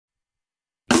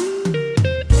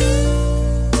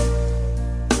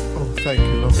Thank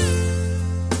you, Lord.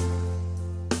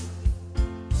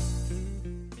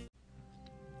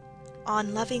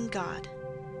 On Loving God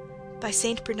by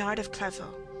Saint Bernard of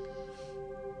Clairvaux.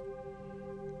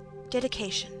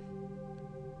 Dedication.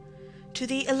 To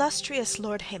the illustrious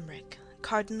Lord Heinrich,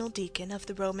 Cardinal Deacon of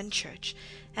the Roman Church,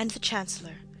 and the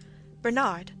Chancellor,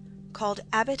 Bernard, called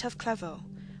Abbot of Clairvaux,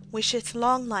 wisheth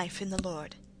long life in the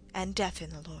Lord, and death in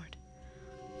the Lord.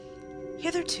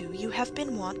 Hitherto you have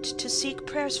been wont to seek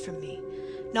prayers from me,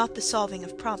 not the solving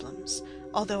of problems,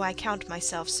 although I count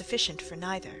myself sufficient for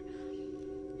neither.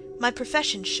 My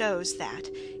profession shows that,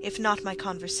 if not my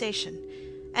conversation,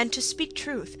 and to speak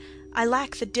truth, I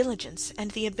lack the diligence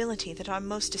and the ability that are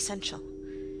most essential.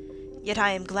 Yet I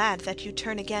am glad that you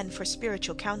turn again for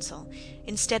spiritual counsel,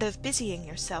 instead of busying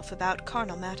yourself about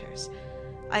carnal matters.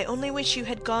 I only wish you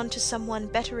had gone to some one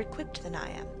better equipped than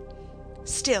I am.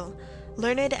 Still,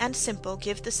 learned and simple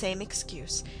give the same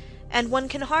excuse, and one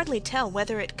can hardly tell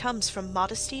whether it comes from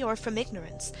modesty or from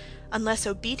ignorance, unless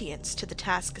obedience to the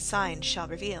task assigned shall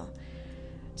reveal.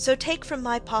 So take from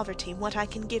my poverty what I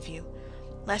can give you,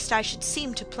 lest I should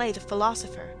seem to play the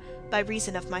philosopher, by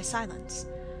reason of my silence.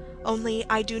 Only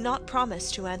I do not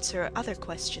promise to answer other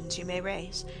questions you may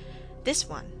raise. This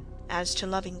one, as to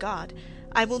loving God,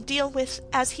 I will deal with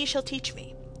as he shall teach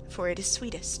me, for it is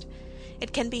sweetest.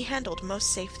 It can be handled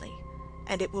most safely,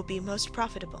 and it will be most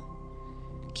profitable.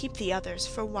 Keep the others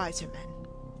for wiser men.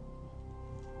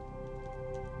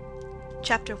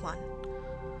 Chapter 1.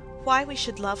 Why we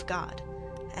should love God,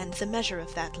 and the measure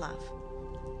of that love.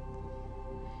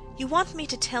 You want me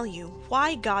to tell you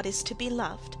why God is to be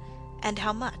loved, and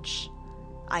how much.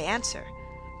 I answer,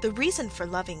 the reason for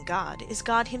loving God is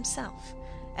God himself,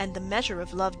 and the measure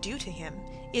of love due to him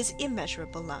is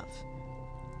immeasurable love.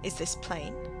 Is this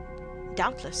plain?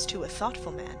 Doubtless to a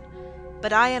thoughtful man,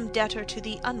 but I am debtor to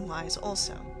the unwise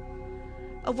also.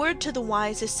 A word to the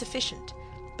wise is sufficient,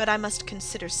 but I must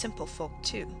consider simple folk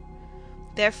too.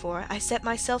 Therefore I set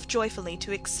myself joyfully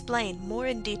to explain more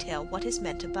in detail what is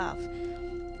meant above.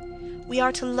 We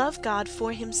are to love God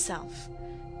for himself,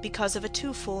 because of a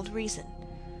twofold reason.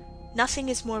 Nothing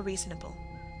is more reasonable,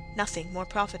 nothing more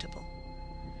profitable.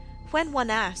 When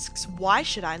one asks, why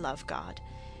should I love God?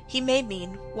 He may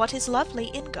mean, what is lovely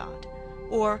in God,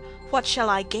 or what shall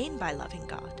I gain by loving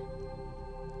God?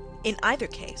 In either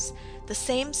case, the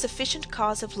same sufficient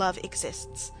cause of love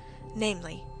exists,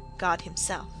 namely, God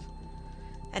himself.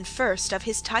 And first, of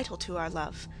his title to our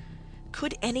love.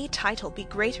 Could any title be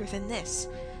greater than this,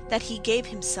 that he gave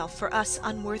himself for us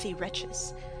unworthy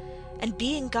wretches? And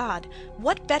being God,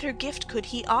 what better gift could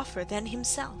he offer than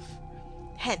himself?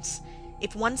 Hence,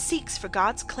 if one seeks for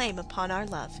God's claim upon our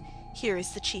love, here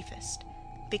is the chiefest,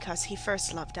 because he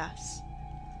first loved us.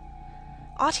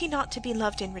 Ought he not to be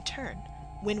loved in return,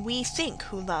 when we think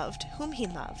who loved, whom he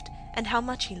loved, and how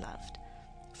much he loved?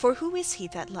 For who is he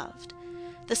that loved?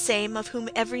 The same of whom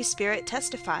every spirit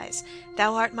testifies,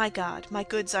 Thou art my God, my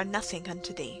goods are nothing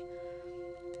unto thee.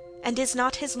 And is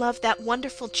not his love that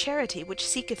wonderful charity which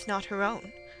seeketh not her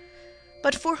own?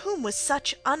 But for whom was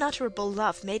such unutterable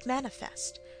love made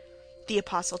manifest? The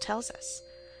Apostle tells us,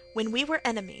 when we were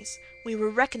enemies, we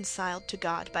were reconciled to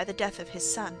God by the death of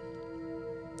his Son.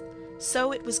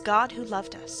 So it was God who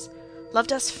loved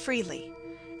us freely,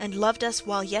 and loved us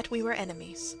while yet we were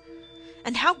enemies.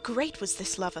 And how great was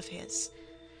this love of his!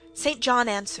 St. John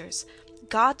answers,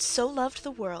 God so loved the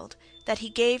world, that he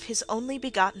gave his only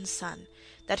begotten Son,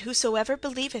 that whosoever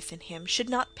believeth in him should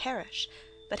not perish,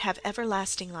 but have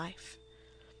everlasting life.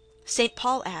 St.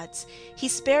 Paul adds, he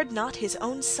spared not his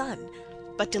own Son,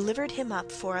 but delivered him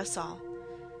up for us all.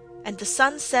 And the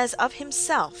Son says of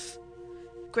himself,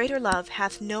 Greater love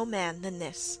hath no man than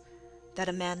this, that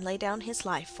a man lay down his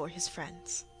life for his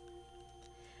friends.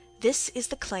 This is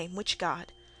the claim which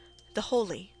God, the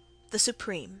Holy, the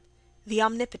Supreme, the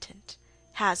Omnipotent,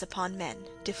 has upon men,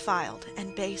 defiled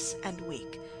and base and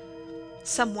weak.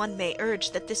 Some one may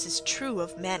urge that this is true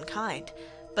of mankind,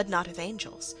 but not of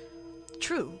angels.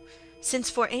 True, since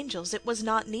for angels it was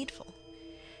not needful.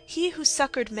 He who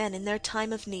succored men in their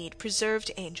time of need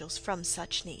preserved angels from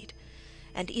such need.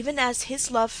 And even as his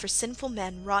love for sinful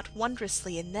men wrought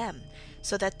wondrously in them,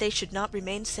 so that they should not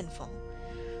remain sinful,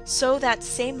 so that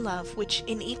same love which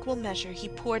in equal measure he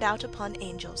poured out upon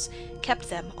angels kept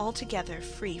them altogether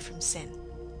free from sin.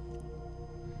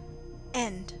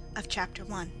 End of Chapter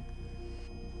 1.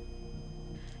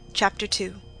 Chapter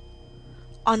 2.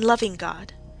 On Loving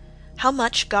God. How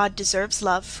much God deserves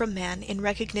love from man in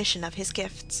recognition of his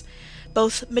gifts,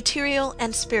 both material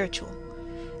and spiritual,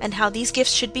 and how these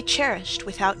gifts should be cherished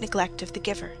without neglect of the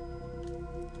giver.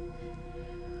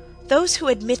 Those who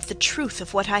admit the truth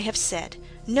of what I have said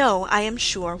know, I am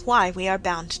sure, why we are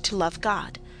bound to love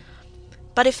God.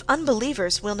 But if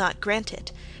unbelievers will not grant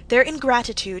it, their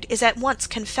ingratitude is at once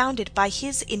confounded by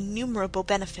his innumerable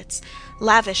benefits,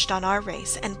 lavished on our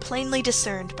race and plainly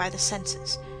discerned by the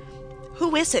senses.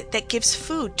 Who is it that gives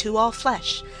food to all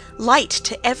flesh, light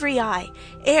to every eye,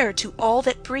 air to all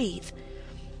that breathe?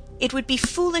 It would be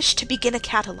foolish to begin a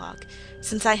catalogue,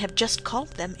 since I have just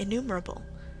called them innumerable.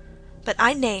 But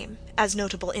I name, as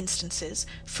notable instances,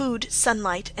 food,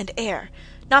 sunlight, and air,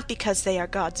 not because they are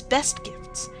God's best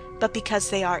gifts, but because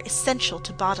they are essential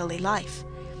to bodily life.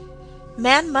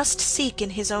 Man must seek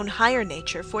in his own higher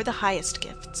nature for the highest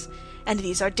gifts, and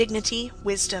these are dignity,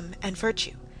 wisdom, and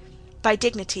virtue. By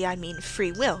dignity I mean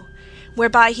free will,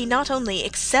 whereby he not only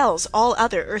excels all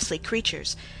other earthly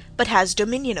creatures, but has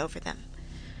dominion over them.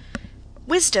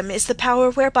 Wisdom is the power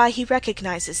whereby he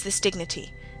recognizes this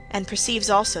dignity, and perceives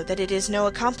also that it is no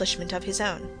accomplishment of his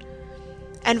own.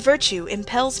 And virtue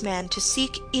impels man to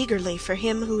seek eagerly for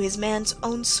him who is man's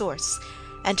own source,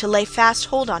 and to lay fast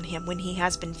hold on him when he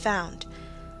has been found.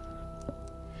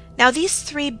 Now these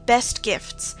three best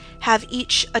gifts have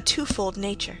each a twofold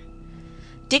nature.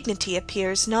 Dignity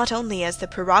appears not only as the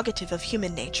prerogative of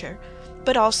human nature,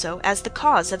 but also as the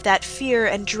cause of that fear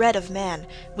and dread of man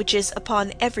which is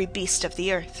upon every beast of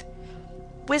the earth.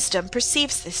 Wisdom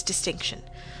perceives this distinction,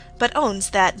 but owns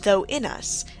that though in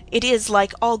us, it is,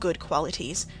 like all good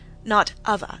qualities, not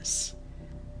of us.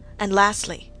 And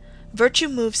lastly, virtue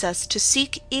moves us to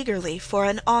seek eagerly for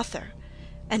an author,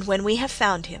 and when we have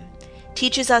found him,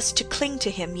 teaches us to cling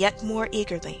to him yet more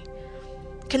eagerly.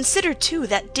 Consider, too,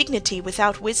 that dignity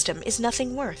without wisdom is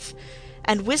nothing worth,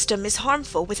 and wisdom is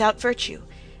harmful without virtue,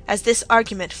 as this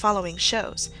argument following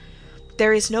shows.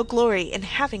 There is no glory in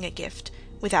having a gift,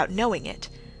 without knowing it,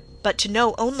 but to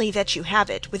know only that you have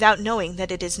it, without knowing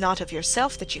that it is not of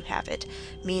yourself that you have it,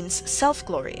 means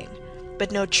self-glorying,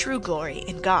 but no true glory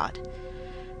in God.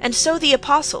 And so the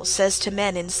Apostle says to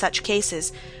men in such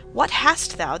cases, "What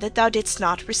hast thou that thou didst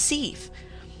not receive?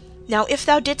 Now if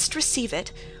thou didst receive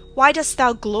it, why dost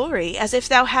thou glory as if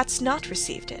thou hadst not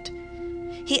received it?"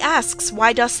 He asks,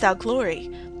 "Why dost thou glory?"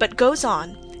 but goes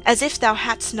on, "as if thou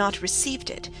hadst not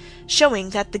received it," showing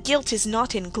that the guilt is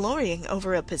not in glorying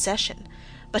over a possession,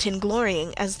 but in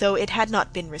glorying as though it had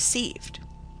not been received.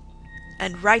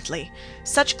 And rightly,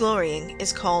 such glorying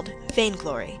is called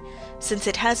vainglory, since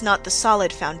it has not the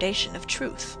solid foundation of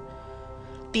truth.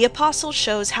 The Apostle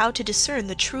shows how to discern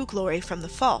the true glory from the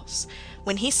false,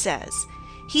 when he says,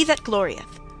 "He that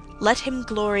glorieth, let him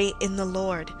glory in the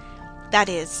Lord," that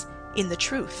is, in the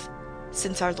truth,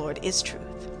 since our Lord is truth.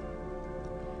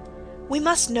 We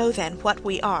must know then what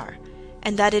we are,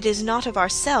 and that it is not of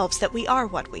ourselves that we are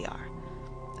what we are.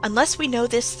 Unless we know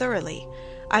this thoroughly,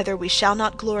 either we shall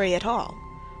not glory at all,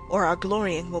 or our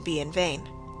glorying will be in vain.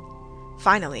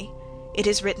 Finally, it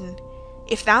is written,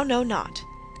 "If thou know not,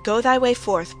 go thy way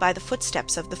forth by the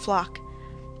footsteps of the flock."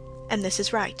 And this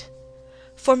is right.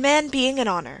 For man being an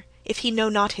honour, if he know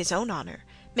not his own honour,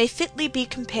 may fitly be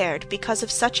compared, because of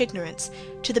such ignorance,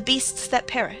 to the beasts that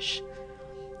perish.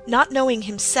 Not knowing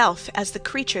himself as the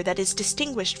creature that is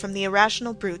distinguished from the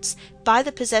irrational brutes by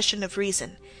the possession of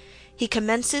reason, he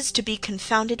commences to be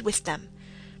confounded with them,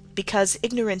 because,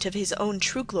 ignorant of his own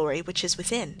true glory which is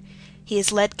within, he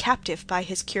is led captive by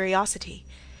his curiosity,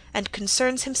 and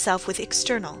concerns himself with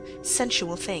external,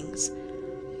 sensual things.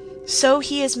 So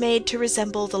he is made to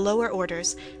resemble the lower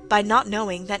orders by not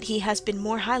knowing that he has been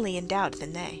more highly endowed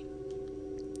than they.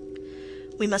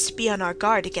 We must be on our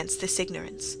guard against this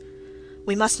ignorance.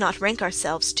 We must not rank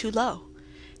ourselves too low,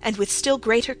 and with still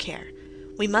greater care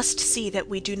we must see that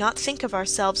we do not think of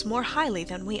ourselves more highly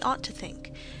than we ought to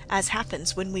think, as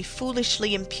happens when we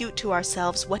foolishly impute to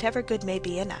ourselves whatever good may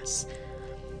be in us.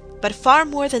 But far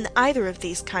more than either of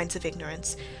these kinds of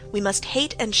ignorance, we must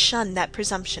hate and shun that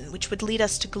presumption which would lead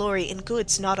us to glory in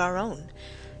goods not our own,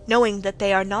 knowing that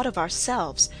they are not of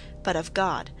ourselves, but of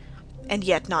God, and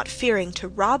yet not fearing to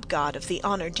rob God of the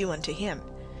honour due unto him.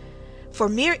 For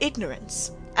mere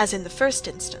ignorance, as in the first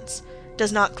instance,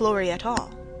 does not glory at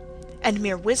all, and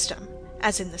mere wisdom,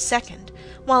 as in the second,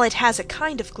 while it has a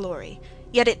kind of glory,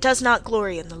 yet it does not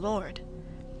glory in the Lord.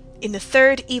 In the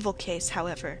third evil case,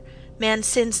 however, man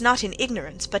sins not in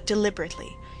ignorance, but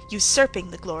deliberately, usurping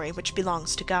the glory which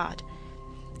belongs to God.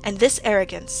 And this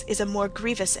arrogance is a more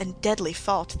grievous and deadly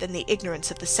fault than the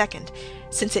ignorance of the second,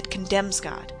 since it condemns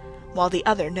God, while the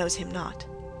other knows him not.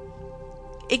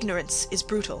 Ignorance is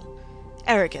brutal,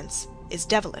 arrogance is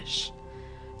devilish.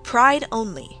 Pride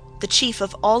only, the chief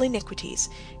of all iniquities,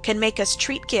 can make us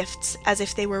treat gifts as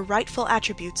if they were rightful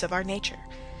attributes of our nature,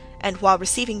 and while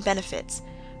receiving benefits,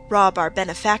 rob our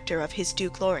benefactor of his due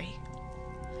glory.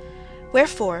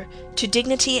 Wherefore, to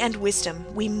dignity and wisdom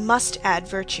we must add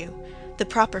virtue, the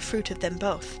proper fruit of them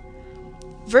both.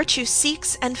 Virtue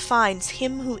seeks and finds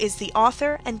him who is the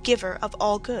author and giver of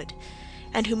all good,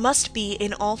 and who must be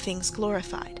in all things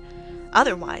glorified.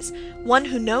 Otherwise, one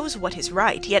who knows what is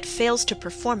right, yet fails to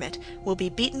perform it, will be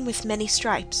beaten with many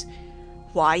stripes.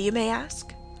 Why, you may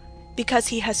ask? Because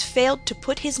he has failed to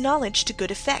put his knowledge to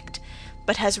good effect,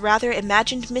 but has rather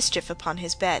imagined mischief upon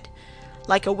his bed.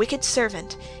 Like a wicked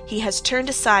servant, he has turned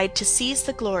aside to seize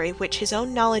the glory which his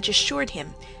own knowledge assured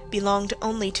him belonged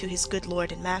only to his good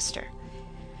lord and master.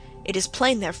 It is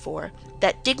plain, therefore,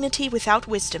 that dignity without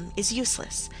wisdom is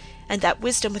useless, and that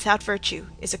wisdom without virtue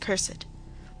is accursed.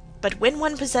 But when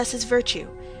one possesses virtue,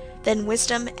 then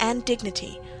wisdom and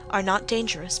dignity are not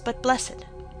dangerous but blessed.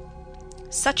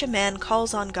 Such a man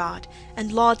calls on God,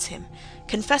 and lauds him,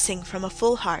 confessing from a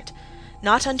full heart,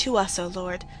 Not unto us, O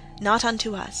Lord, not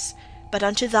unto us, but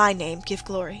unto thy name give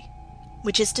glory.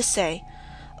 Which is to say,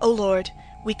 O Lord,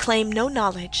 we claim no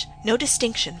knowledge, no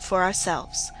distinction for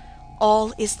ourselves.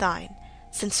 All is thine,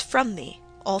 since from thee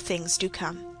all things do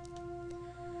come.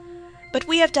 But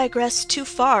we have digressed too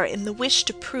far in the wish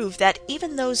to prove that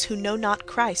even those who know not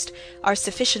Christ are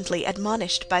sufficiently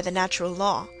admonished by the natural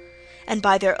law, and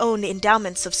by their own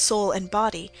endowments of soul and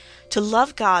body, to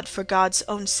love God for God's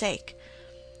own sake.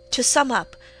 To sum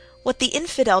up, what the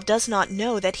infidel does not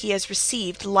know that he has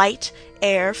received light,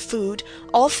 air, food,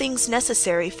 all things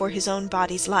necessary for his own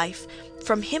body's life,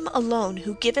 from him alone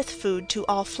who giveth food to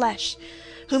all flesh,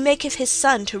 who maketh his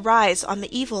sun to rise on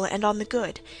the evil and on the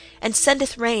good, and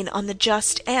sendeth rain on the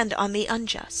just and on the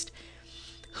unjust.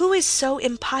 Who is so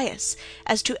impious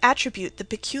as to attribute the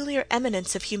peculiar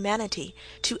eminence of humanity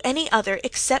to any other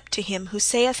except to him who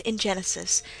saith in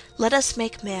Genesis, Let us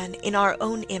make man in our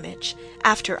own image,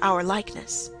 after our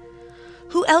likeness?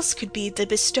 Who else could be the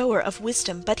bestower of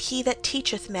wisdom but he that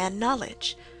teacheth man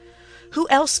knowledge? Who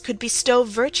else could bestow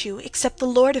virtue except the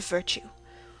Lord of virtue?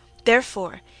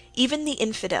 Therefore, even the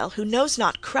infidel who knows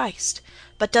not Christ,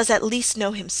 but does at least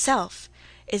know himself,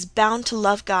 is bound to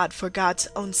love God for God's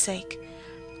own sake.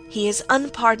 He is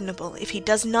unpardonable if he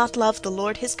does not love the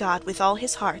Lord his God with all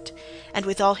his heart, and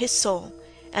with all his soul,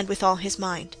 and with all his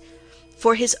mind.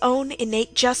 For his own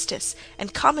innate justice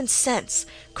and common sense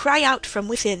cry out from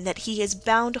within that he is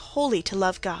bound wholly to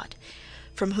love God,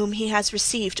 from whom he has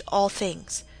received all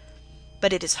things.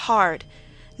 But it is hard,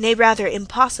 nay rather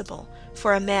impossible,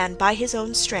 for a man by his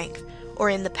own strength, or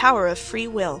in the power of free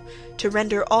will, to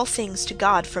render all things to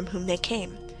God from whom they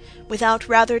came, without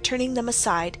rather turning them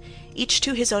aside, each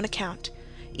to his own account,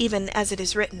 even as it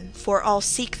is written, For all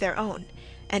seek their own,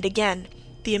 and again,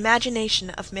 the imagination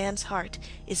of man's heart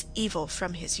is evil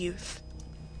from his youth.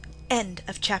 End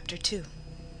of Chapter 2.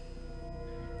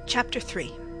 Chapter 3.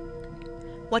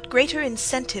 What greater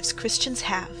incentives Christians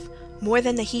have, more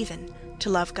than the heathen, to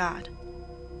love God.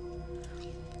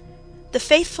 The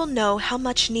faithful know how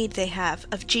much need they have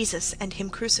of Jesus and him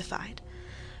crucified.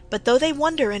 But though they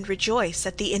wonder and rejoice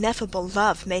at the ineffable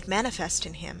love made manifest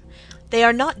in him, they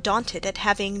are not daunted at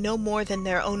having no more than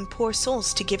their own poor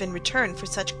souls to give in return for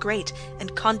such great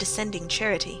and condescending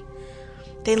charity.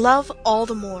 They love all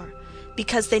the more,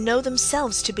 because they know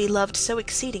themselves to be loved so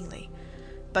exceedingly.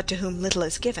 But to whom little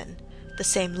is given, the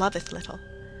same loveth little.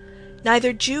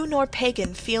 Neither Jew nor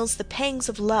pagan feels the pangs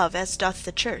of love as doth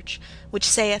the Church, which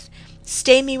saith,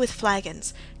 Stay me with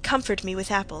flagons, comfort me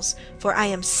with apples, for I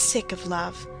am sick of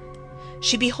love.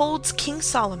 She beholds King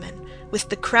Solomon, with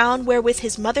the crown wherewith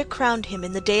his mother crowned him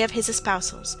in the day of his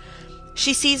espousals.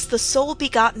 She sees the sole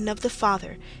begotten of the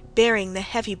Father, bearing the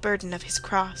heavy burden of his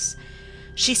cross.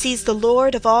 She sees the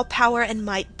Lord of all power and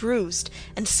might bruised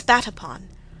and spat upon,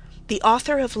 the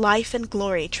author of life and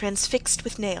glory transfixed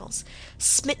with nails,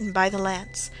 smitten by the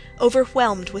lance,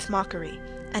 overwhelmed with mockery,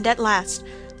 and at last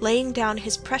laying down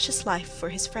his precious life for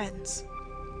his friends.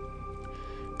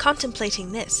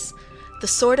 Contemplating this, the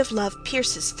sword of love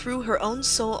pierces through her own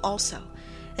soul also,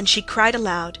 and she cried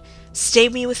aloud, Stay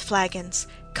me with flagons,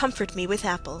 comfort me with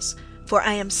apples, for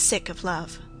I am sick of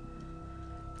love.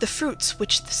 The fruits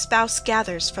which the spouse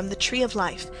gathers from the tree of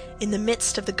life in the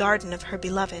midst of the garden of her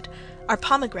beloved are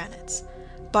pomegranates,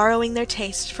 borrowing their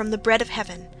taste from the bread of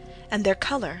heaven, and their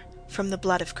color from the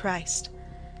blood of Christ.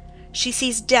 She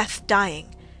sees death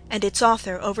dying, and its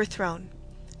author overthrown.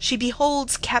 She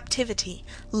beholds captivity,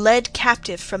 led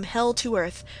captive from hell to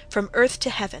earth, from earth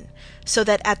to heaven, so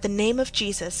that at the name of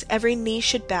Jesus every knee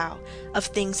should bow, of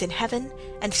things in heaven,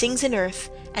 and things in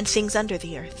earth, and things under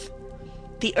the earth.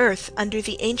 The earth under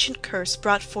the ancient curse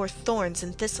brought forth thorns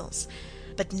and thistles,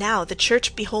 but now the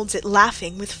Church beholds it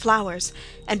laughing with flowers,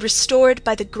 and restored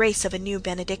by the grace of a new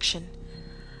benediction.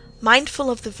 Mindful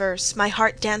of the verse, my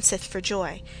heart danceth for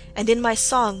joy, and in my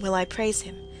song will I praise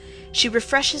him. She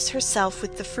refreshes herself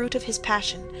with the fruit of his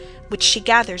passion, which she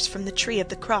gathers from the tree of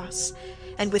the cross,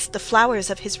 and with the flowers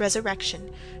of his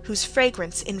resurrection, whose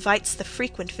fragrance invites the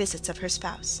frequent visits of her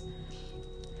spouse.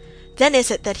 Then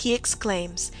is it that he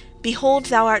exclaims, Behold,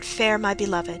 thou art fair, my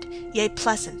beloved, yea,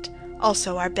 pleasant,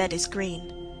 also our bed is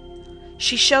green.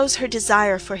 She shows her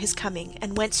desire for his coming,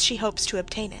 and whence she hopes to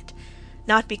obtain it,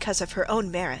 not because of her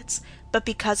own merits, but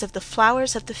because of the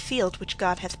flowers of the field which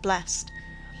God hath blessed.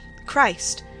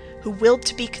 Christ, who willed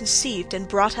to be conceived and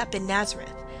brought up in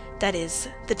Nazareth, that is,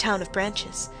 the town of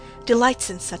branches, delights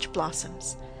in such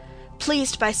blossoms.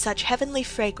 Pleased by such heavenly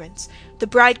fragrance, the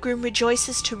bridegroom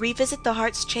rejoices to revisit the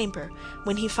heart's chamber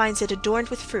when he finds it adorned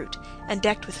with fruit and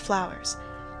decked with flowers,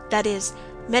 that is,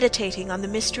 meditating on the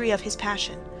mystery of his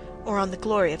passion, or on the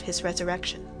glory of his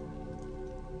resurrection.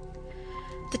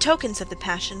 The tokens of the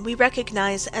Passion we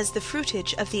recognize as the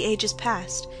fruitage of the ages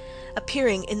past,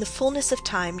 appearing in the fullness of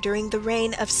time during the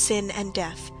reign of sin and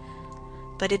death.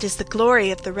 But it is the glory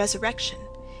of the resurrection,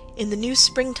 in the new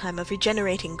springtime of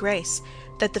regenerating grace,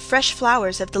 that the fresh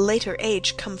flowers of the later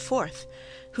age come forth,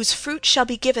 whose fruit shall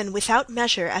be given without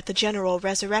measure at the general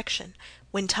resurrection,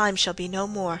 when time shall be no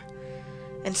more.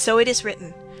 And so it is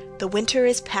written, The winter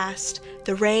is past,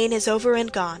 the rain is over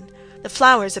and gone, the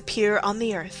flowers appear on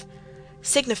the earth,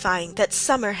 signifying that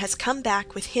summer has come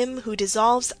back with him who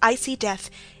dissolves icy death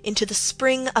into the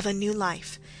spring of a new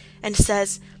life, and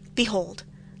says, Behold,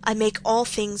 I make all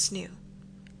things new.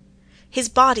 His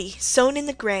body, sown in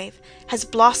the grave, has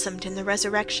blossomed in the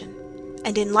resurrection,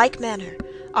 and in like manner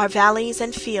our valleys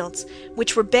and fields,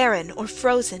 which were barren or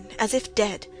frozen as if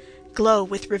dead, glow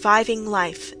with reviving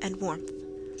life and warmth.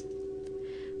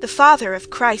 The Father of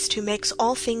Christ, who makes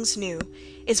all things new,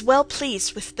 is well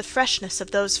pleased with the freshness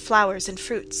of those flowers and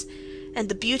fruits, and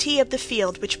the beauty of the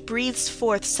field which breathes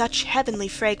forth such heavenly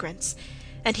fragrance,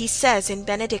 and he says in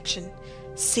benediction,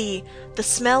 See, the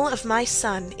smell of my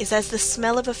Son is as the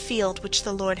smell of a field which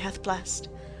the Lord hath blessed.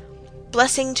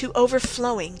 Blessing to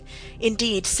overflowing,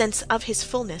 indeed, since of his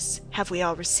fullness have we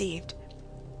all received.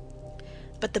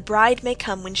 But the bride may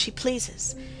come when she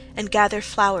pleases, and gather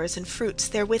flowers and fruits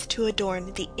therewith to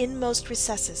adorn the inmost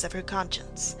recesses of her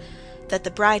conscience, that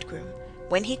the bridegroom,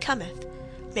 when he cometh,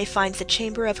 may find the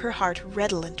chamber of her heart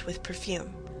redolent with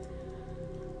perfume.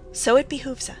 So it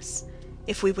behooves us,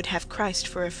 if we would have Christ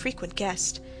for a frequent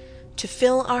guest, to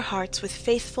fill our hearts with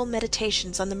faithful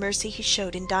meditations on the mercy he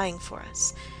showed in dying for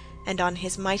us, and on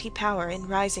his mighty power in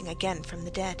rising again from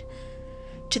the dead.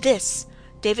 To this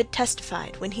David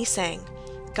testified when he sang,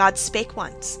 God spake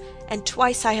once, and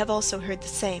twice I have also heard the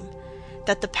same,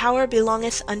 that the power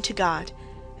belongeth unto God,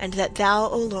 and that thou,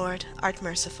 O Lord, art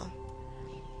merciful.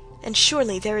 And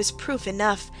surely there is proof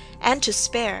enough, and to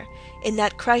spare, in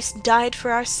that Christ died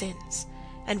for our sins,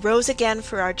 and rose again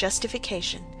for our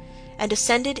justification, and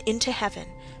ascended into heaven,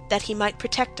 that he might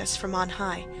protect us from on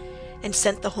high, and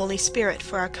sent the Holy Spirit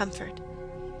for our comfort.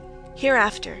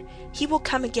 Hereafter he will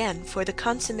come again for the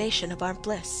consummation of our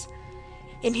bliss.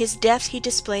 In his death he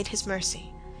displayed his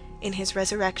mercy, in his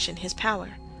resurrection his power.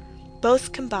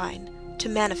 Both combine to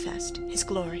manifest his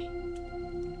glory.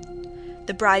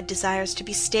 The bride desires to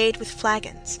be stayed with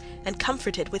flagons and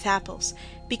comforted with apples,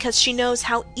 because she knows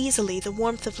how easily the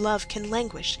warmth of love can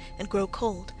languish and grow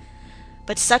cold.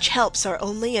 But such helps are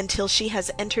only until she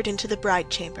has entered into the bride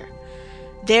chamber.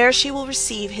 There she will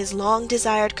receive his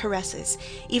long-desired caresses,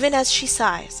 even as she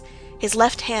sighs, His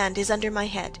left hand is under my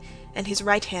head, and his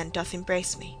right hand doth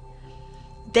embrace me.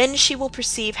 Then she will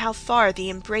perceive how far the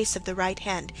embrace of the right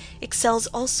hand excels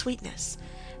all sweetness,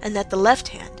 and that the left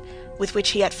hand, with which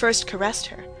he at first caressed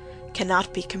her,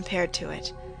 cannot be compared to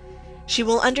it. She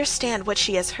will understand what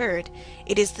she has heard,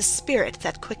 it is the Spirit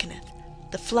that quickeneth,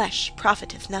 the flesh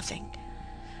profiteth nothing.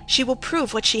 She will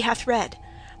prove what she hath read,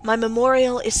 my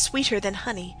memorial is sweeter than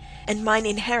honey, and mine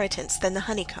inheritance than the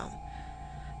honeycomb.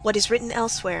 What is written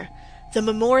elsewhere, the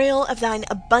memorial of thine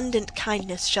abundant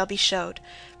kindness shall be showed,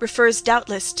 refers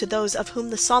doubtless to those of whom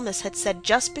the psalmist had said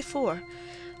just before,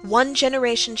 one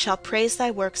generation shall praise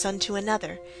thy works unto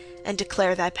another, and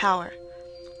declare thy power.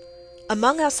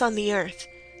 Among us on the earth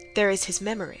there is his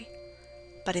memory,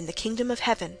 but in the kingdom of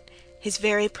heaven his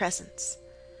very presence.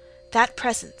 That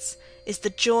presence is the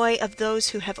joy of those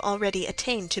who have already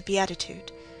attained to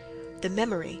beatitude. The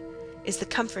memory is the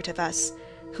comfort of us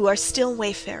who are still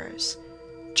wayfarers,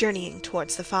 journeying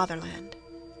towards the fatherland.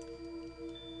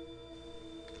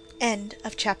 End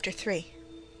of Chapter 3.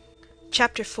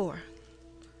 Chapter 4.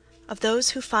 Of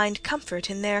those who find comfort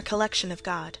in their collection of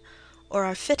God, or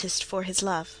are fittest for his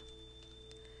love.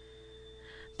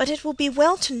 But it will be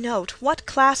well to note what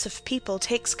class of people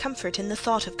takes comfort in the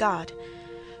thought of God.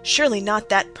 Surely not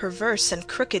that perverse and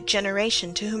crooked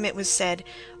generation to whom it was said,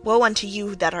 Woe unto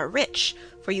you that are rich,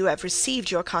 for you have received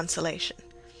your consolation.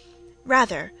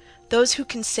 Rather, those who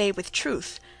can say with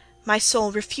truth, My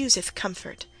soul refuseth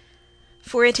comfort.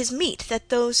 For it is meet that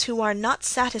those who are not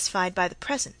satisfied by the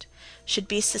present should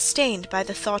be sustained by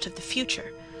the thought of the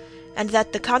future, and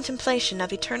that the contemplation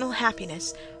of eternal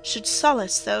happiness should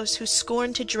solace those who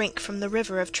scorn to drink from the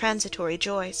river of transitory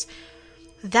joys.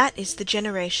 That is the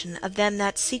generation of them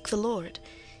that seek the Lord,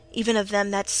 even of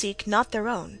them that seek not their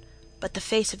own, but the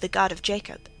face of the God of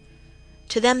Jacob.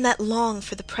 To them that long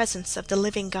for the presence of the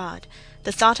living God,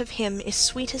 the thought of him is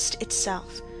sweetest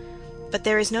itself. But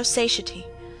there is no satiety,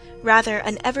 rather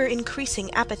an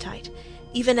ever-increasing appetite,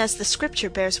 even as the Scripture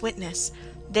bears witness,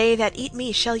 They that eat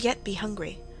me shall yet be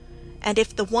hungry. And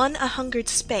if the one a-hungered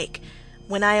spake,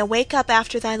 When I awake up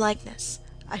after thy likeness,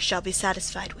 I shall be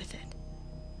satisfied with it.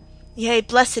 Yea,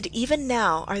 blessed even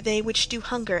now are they which do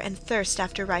hunger and thirst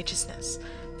after righteousness,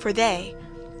 for they,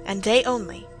 and they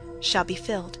only, shall be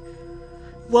filled.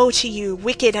 Woe to you,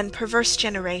 wicked and perverse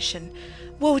generation!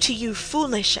 Woe to you,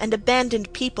 foolish and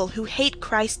abandoned people, who hate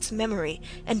Christ's memory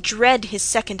and dread his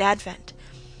second advent!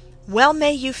 Well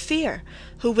may you fear,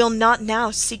 who will not now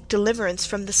seek deliverance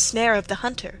from the snare of the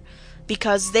hunter,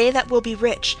 because they that will be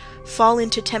rich fall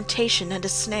into temptation and a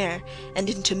snare, and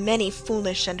into many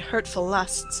foolish and hurtful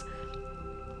lusts.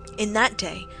 In that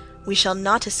day we shall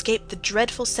not escape the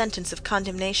dreadful sentence of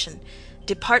condemnation,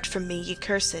 Depart from me, ye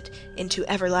cursed, into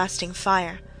everlasting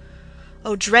fire.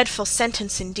 O dreadful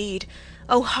sentence indeed!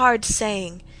 O hard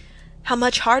saying! How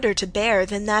much harder to bear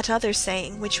than that other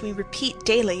saying, which we repeat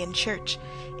daily in church,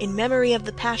 in memory of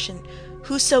the passion,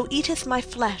 Whoso eateth my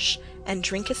flesh, and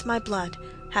drinketh my blood,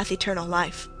 hath eternal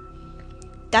life.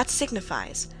 That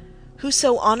signifies,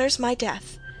 Whoso honours my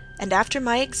death, and after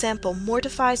my example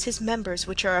mortifies his members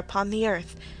which are upon the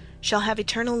earth, shall have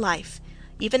eternal life,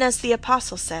 even as the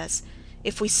Apostle says,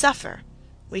 If we suffer,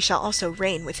 we shall also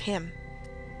reign with him.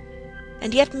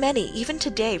 And yet many, even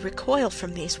today, recoil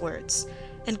from these words,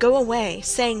 and go away,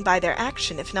 saying by their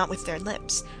action, if not with their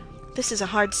lips, This is a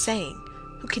hard saying,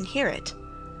 who can hear it?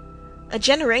 A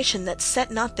generation that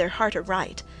set not their heart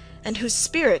aright, and whose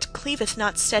spirit cleaveth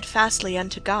not steadfastly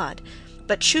unto God,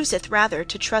 but chooseth rather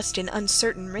to trust in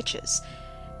uncertain riches,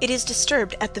 it is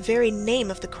disturbed at the very name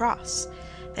of the cross,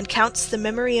 and counts the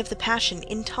memory of the passion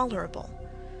intolerable.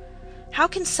 How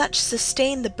can such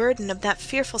sustain the burden of that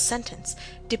fearful sentence,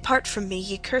 Depart from me,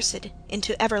 ye cursed,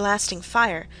 into everlasting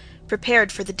fire,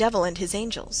 prepared for the devil and his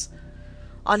angels?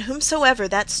 On whomsoever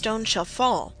that stone shall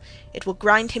fall, it will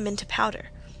grind him into powder,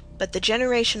 but the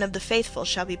generation of the faithful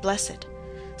shall be blessed,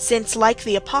 since, like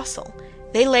the Apostle,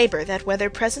 they labour that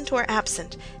whether present or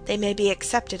absent, they may be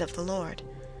accepted of the Lord.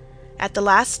 At the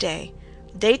last day,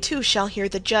 they too shall hear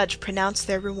the judge pronounce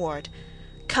their reward,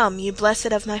 Come, ye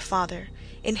blessed of my Father,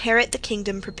 inherit the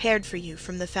kingdom prepared for you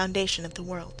from the foundation of the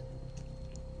world.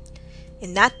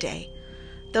 In that day,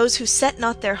 those who set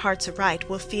not their hearts aright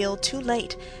will feel too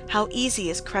late how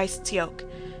easy is Christ's yoke,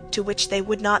 to which they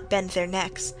would not bend their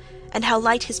necks, and how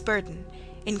light his burden,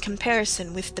 in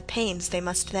comparison with the pains they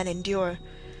must then endure.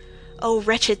 O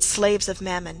wretched slaves of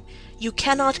mammon, you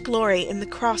cannot glory in the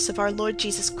cross of our Lord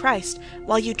Jesus Christ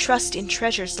while you trust in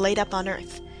treasures laid up on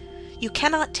earth. You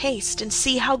cannot taste and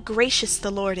see how gracious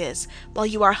the Lord is while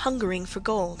you are hungering for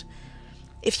gold.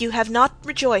 If you have not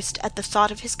rejoiced at the thought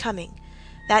of his coming,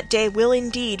 that day will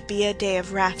indeed be a day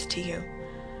of wrath to you.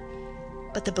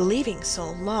 But the believing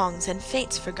soul longs and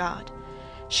faints for God.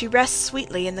 She rests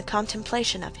sweetly in the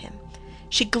contemplation of him.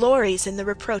 She glories in the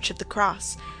reproach of the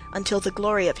cross, until the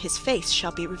glory of his face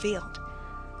shall be revealed.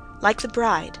 Like the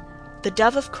bride, the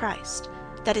dove of Christ,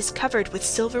 that is covered with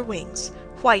silver wings,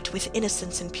 white with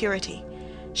innocence and purity,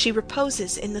 she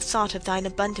reposes in the thought of thine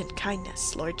abundant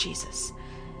kindness, Lord Jesus.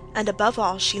 And above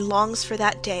all she longs for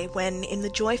that day when, in the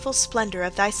joyful splendor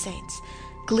of thy saints,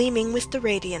 gleaming with the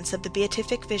radiance of the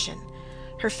beatific vision,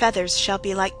 her feathers shall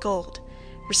be like gold,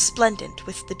 resplendent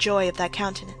with the joy of thy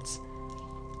countenance.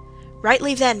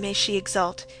 Rightly then may she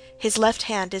exult, His left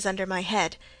hand is under my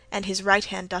head, and his right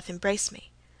hand doth embrace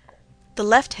me. The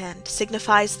left hand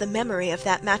signifies the memory of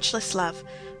that matchless love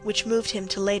which moved him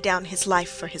to lay down his life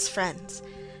for his friends,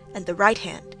 and the right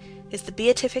hand is the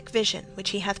beatific vision which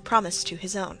he hath promised to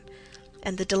his own,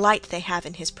 and the delight they have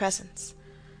in his presence.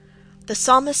 The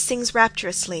psalmist sings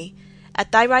rapturously,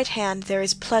 At thy right hand there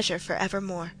is pleasure for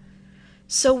evermore.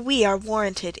 So we are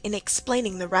warranted in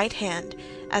explaining the right hand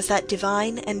as that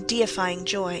divine and deifying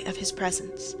joy of his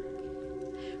presence.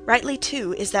 Rightly,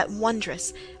 too, is that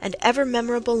wondrous and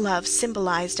ever-memorable love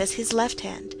symbolized as his left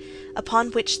hand,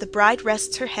 upon which the bride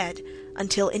rests her head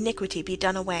until iniquity be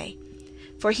done away.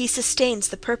 For he sustains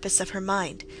the purpose of her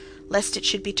mind, lest it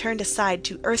should be turned aside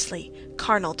to earthly,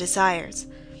 carnal desires.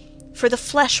 For the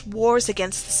flesh wars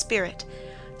against the spirit,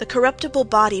 the corruptible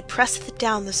body presseth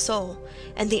down the soul,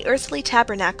 and the earthly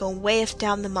tabernacle weigheth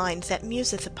down the mind that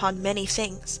museth upon many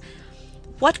things.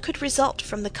 What could result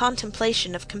from the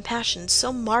contemplation of compassion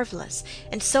so marvellous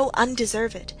and so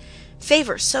undeserved,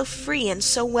 favour so free and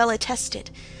so well attested,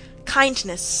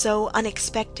 kindness so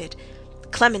unexpected,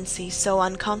 clemency so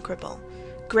unconquerable,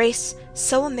 grace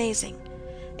so amazing,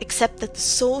 except that the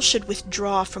soul should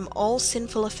withdraw from all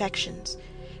sinful affections,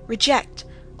 reject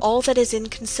all that is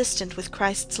inconsistent with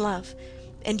Christ's love,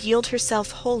 and yield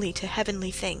herself wholly to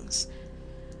heavenly things?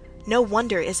 No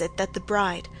wonder is it that the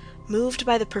bride, moved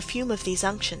by the perfume of these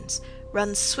unctions,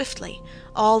 runs swiftly,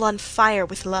 all on fire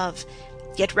with love,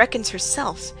 yet reckons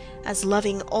herself as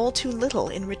loving all too little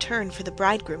in return for the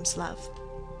bridegroom's love.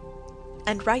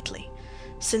 And rightly,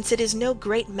 since it is no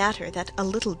great matter that a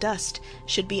little dust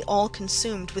should be all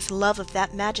consumed with love of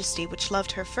that majesty which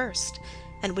loved her first,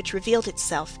 and which revealed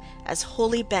itself as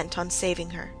wholly bent on saving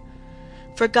her.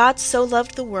 For God so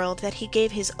loved the world that he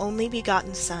gave his only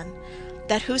begotten Son,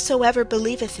 that whosoever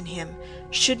believeth in him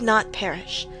should not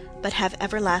perish, but have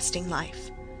everlasting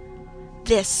life.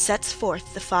 This sets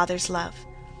forth the Father's love.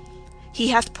 He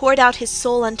hath poured out his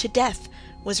soul unto death,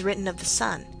 was written of the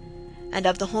Son. And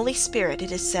of the Holy Spirit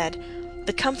it is said,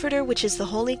 The Comforter, which is the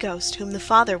Holy Ghost, whom the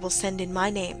Father will send in my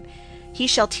name, he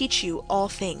shall teach you all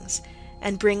things,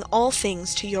 and bring all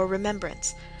things to your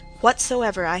remembrance,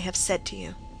 whatsoever I have said to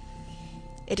you.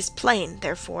 It is plain,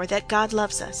 therefore, that God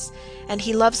loves us, and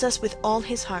he loves us with all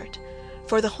his heart,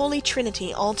 for the Holy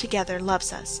Trinity altogether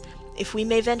loves us, if we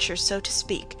may venture so to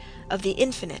speak, of the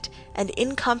infinite and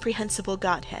incomprehensible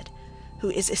Godhead, who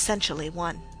is essentially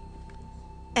one.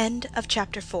 End of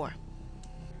Chapter 4.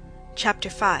 Chapter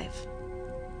 5.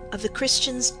 Of the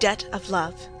Christian's Debt of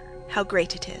Love, how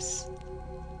great it is.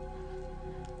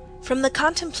 From the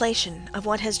contemplation of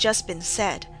what has just been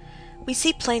said, we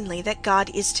see plainly that God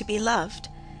is to be loved,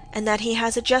 and that he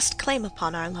has a just claim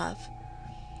upon our love.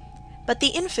 But the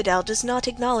infidel does not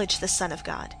acknowledge the Son of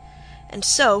God, and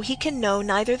so he can know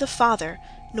neither the Father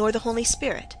nor the Holy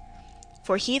Spirit.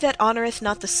 For he that honoureth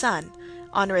not the Son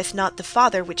honoureth not the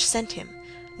Father which sent him,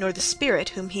 nor the Spirit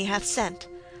whom he hath sent.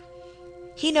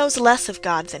 He knows less of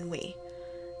God than we.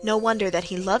 No wonder that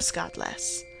he loves God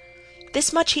less.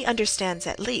 This much he understands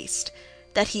at least,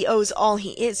 that he owes all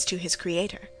he is to his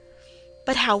Creator.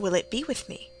 But how will it be with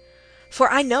me? For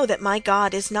I know that my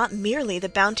God is not merely the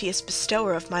bounteous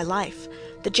bestower of my life,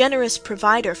 the generous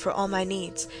provider for all my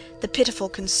needs, the pitiful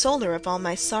consoler of all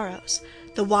my sorrows,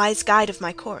 the wise guide of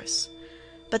my course,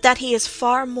 but that he is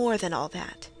far more than all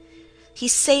that. He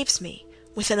saves me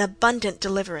with an abundant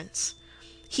deliverance.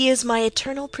 He is my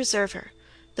eternal preserver,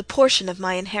 the portion of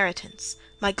my inheritance,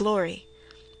 my glory.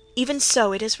 Even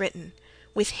so it is written,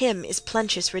 with him is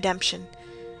plenteous redemption.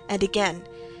 And again,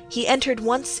 he entered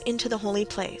once into the holy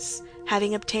place,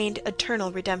 having obtained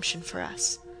eternal redemption for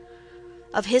us.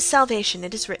 Of his salvation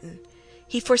it is written,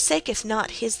 He forsaketh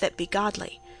not his that be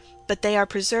godly, but they are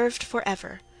preserved for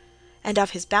ever. And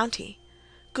of his bounty,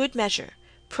 good measure,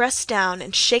 pressed down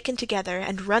and shaken together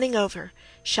and running over,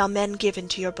 shall men give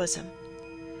into your bosom.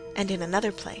 And in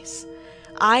another place,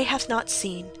 Eye hath not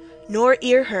seen, nor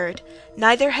ear heard,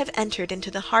 neither have entered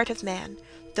into the heart of man,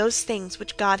 those things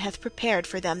which God hath prepared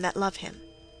for them that love him.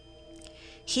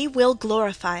 He will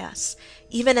glorify us,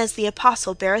 even as the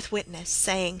apostle beareth witness,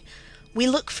 saying, We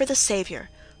look for the Saviour,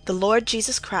 the Lord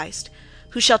Jesus Christ,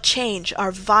 who shall change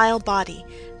our vile body,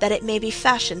 that it may be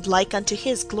fashioned like unto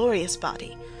his glorious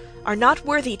body, are not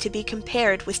worthy to be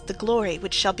compared with the glory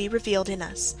which shall be revealed in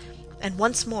us. And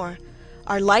once more,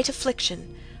 our light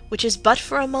affliction, which is but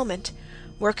for a moment,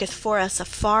 worketh for us a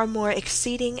far more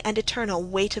exceeding and eternal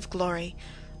weight of glory,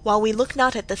 while we look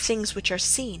not at the things which are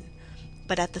seen,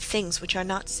 but at the things which are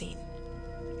not seen.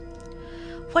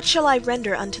 What shall I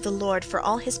render unto the Lord for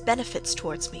all his benefits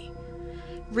towards me?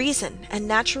 Reason and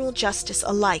natural justice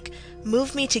alike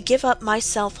move me to give up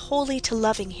myself wholly to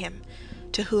loving him,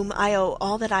 to whom I owe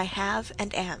all that I have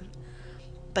and am.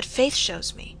 But faith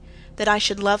shows me that I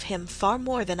should love him far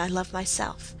more than I love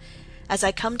myself, as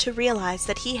I come to realize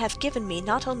that he hath given me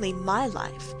not only my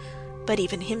life, but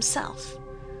even himself.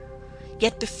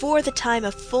 Yet before the time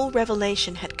of full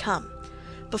revelation had come,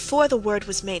 before the Word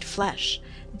was made flesh,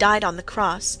 died on the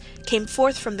cross, came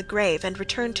forth from the grave, and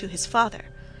returned to his Father,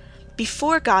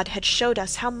 before God had showed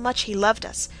us how much he loved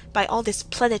us by all this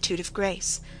plenitude of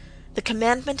grace, the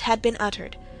commandment had been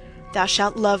uttered, Thou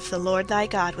shalt love the Lord thy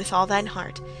God with all thine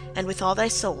heart, and with all thy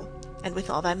soul, and with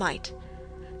all thy might.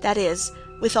 That is,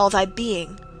 with all thy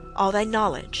being, all thy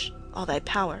knowledge, all thy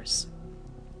powers.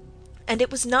 And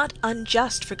it was not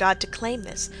unjust for God to claim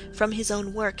this from his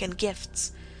own work and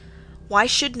gifts. Why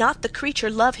should not the creature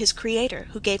love his Creator,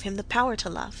 who gave him the power to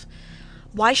love?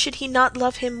 Why should he not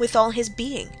love him with all his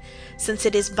being, since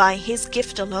it is by his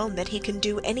gift alone that he can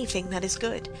do anything that is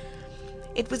good?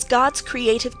 It was God's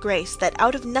creative grace that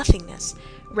out of nothingness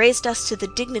raised us to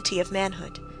the dignity of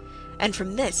manhood, and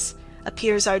from this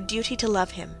appears our duty to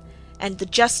love him, and the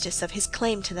justice of his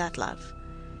claim to that love.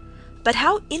 But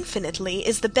how infinitely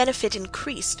is the benefit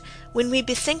increased when we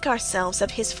bethink ourselves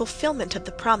of his fulfillment of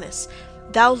the promise,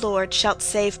 Thou, Lord, shalt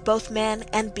save both man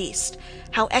and beast.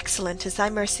 How excellent is thy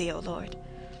mercy, O Lord!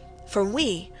 For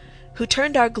we, who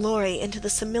turned our glory into the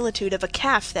similitude of a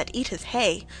calf that eateth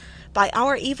hay, by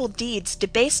our evil deeds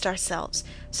debased ourselves,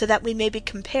 so that we may be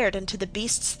compared unto the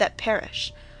beasts that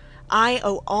perish. I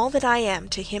owe all that I am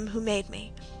to him who made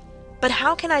me. But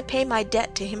how can I pay my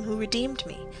debt to him who redeemed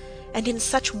me, and in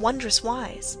such wondrous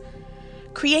wise?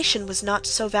 Creation was not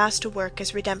so vast a work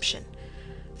as redemption.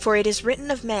 For it is written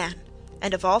of man,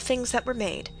 and of all things that were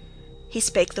made, He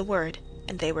spake the word,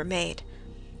 and they were made.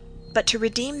 But to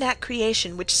redeem that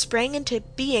creation which sprang into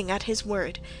being at his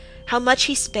word, how much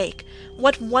he spake,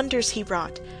 what wonders he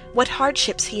wrought, what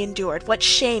hardships he endured, what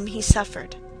shame he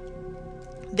suffered.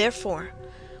 Therefore,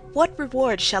 what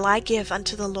reward shall I give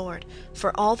unto the Lord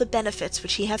for all the benefits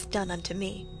which he hath done unto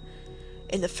me?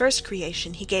 In the first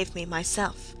creation he gave me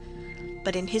myself,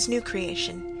 but in his new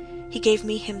creation he gave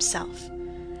me himself,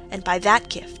 and by that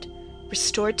gift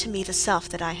restored to me the self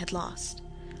that I had lost.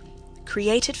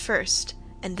 Created first,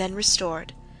 and then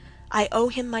restored, I owe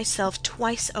him myself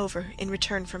twice over in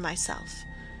return for myself.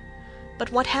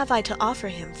 But what have I to offer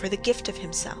him for the gift of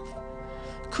himself?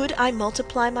 Could I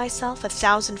multiply myself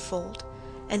 1,000-fold,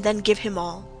 and then give him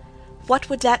all? What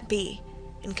would that be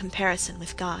in comparison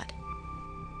with God?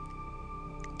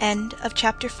 End of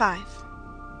Chapter 5.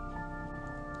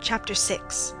 Chapter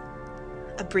 6.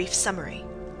 A brief summary.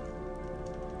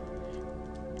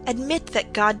 Admit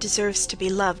that God deserves to be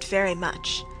loved very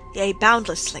much, yea,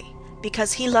 boundlessly,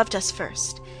 because he loved us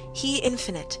first. He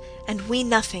infinite, and we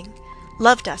nothing,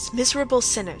 loved us, miserable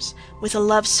sinners, with a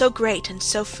love so great and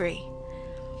so free.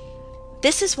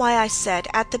 This is why I said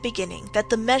at the beginning that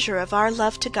the measure of our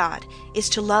love to God is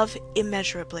to love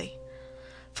immeasurably.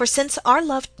 For since our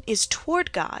love is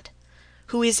toward God,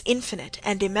 who is infinite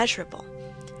and immeasurable,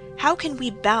 how can we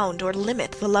bound or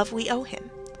limit the love we owe him?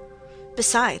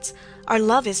 Besides, our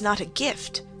love is not a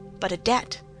gift, but a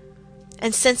debt.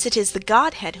 And since it is the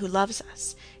Godhead who loves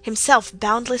us, himself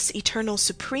boundless, eternal,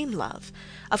 supreme love,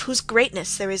 of whose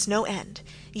greatness there is no end,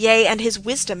 yea, and his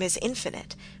wisdom is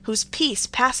infinite, whose peace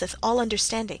passeth all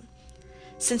understanding,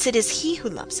 since it is he who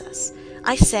loves us,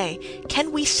 I say,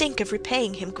 can we think of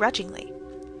repaying him grudgingly?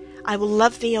 I will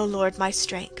love thee, O Lord, my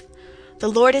strength. The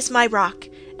Lord is my rock,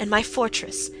 and my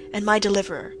fortress, and my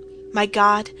deliverer, my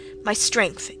God, my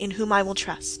strength, in whom I will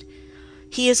trust.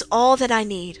 He is all that I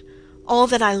need, all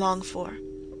that I long for,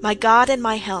 my God and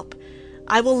my help.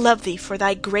 I will love thee for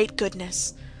thy great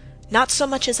goodness, not so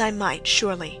much as I might,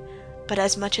 surely, but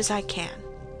as much as I can.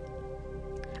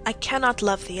 I cannot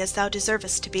love thee as thou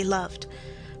deservest to be loved,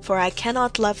 for I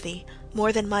cannot love thee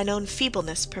more than mine own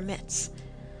feebleness permits.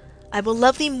 I will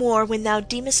love thee more when thou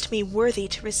deemest me worthy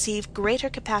to receive greater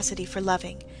capacity for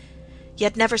loving,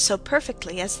 yet never so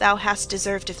perfectly as thou hast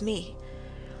deserved of me.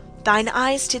 Thine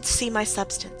eyes did see my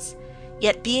substance,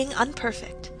 yet being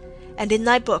unperfect, and in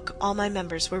thy book all my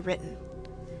members were written.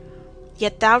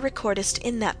 Yet thou recordest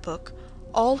in that book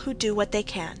all who do what they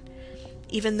can,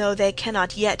 even though they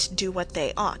cannot yet do what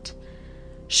they ought.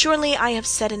 Surely I have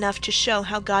said enough to show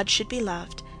how God should be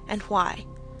loved, and why.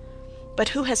 But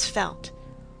who has felt,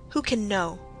 who can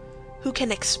know, who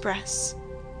can express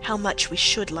how much we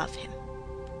should love him?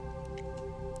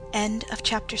 End of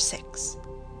Chapter 6.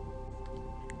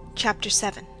 Chapter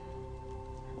 7.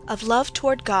 Of love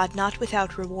toward God not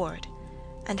without reward,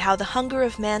 and how the hunger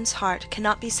of man's heart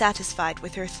cannot be satisfied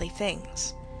with earthly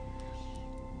things.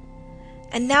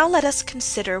 And now let us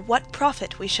consider what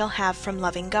profit we shall have from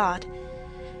loving God.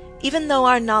 Even though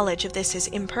our knowledge of this is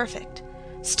imperfect,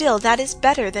 still that is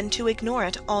better than to ignore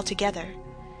it altogether.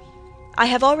 I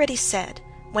have already said,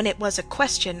 when it was a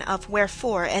question of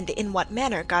wherefore and in what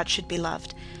manner God should be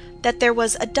loved, that there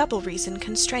was a double reason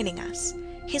constraining us,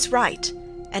 his right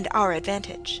and our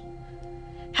advantage.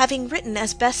 Having written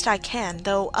as best I can,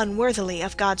 though unworthily,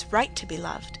 of God's right to be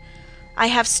loved, I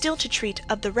have still to treat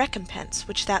of the recompense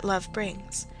which that love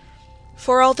brings.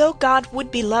 For although God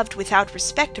would be loved without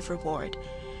respect of reward,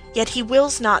 yet he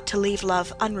wills not to leave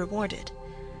love unrewarded.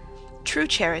 True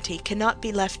charity cannot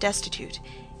be left destitute,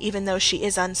 even though she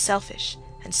is unselfish,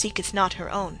 and seeketh not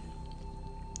her own.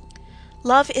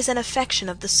 Love is an affection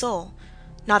of the soul,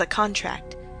 not a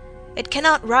contract. It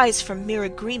cannot rise from mere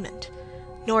agreement,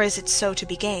 nor is it so to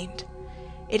be gained.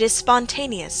 It is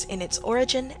spontaneous in its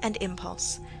origin and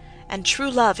impulse, and true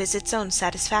love is its own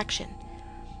satisfaction.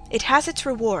 It has its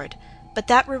reward, but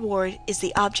that reward is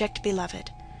the object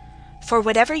beloved. For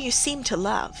whatever you seem to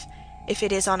love, if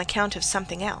it is on account of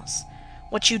something else,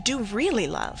 what you do really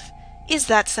love is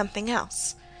that something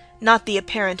else, not the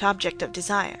apparent object of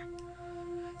desire.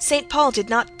 St. Paul did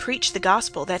not preach the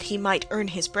gospel that he might earn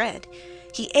his bread.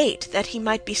 He ate that he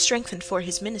might be strengthened for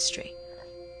his ministry.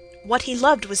 What he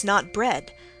loved was not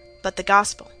bread, but the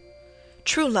gospel.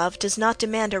 True love does not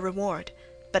demand a reward,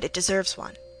 but it deserves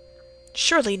one.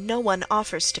 Surely no one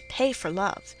offers to pay for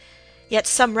love, yet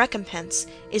some recompense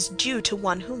is due to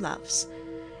one who loves,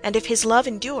 and if his love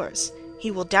endures,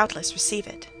 he will doubtless receive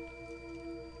it.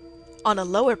 On a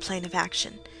lower plane of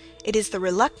action, it is the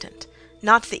reluctant,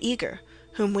 not the eager,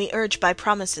 whom we urge by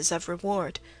promises of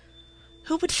reward.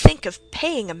 Who would think of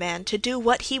paying a man to do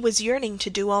what he was yearning to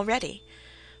do already?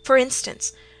 For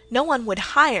instance, no one would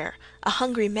hire a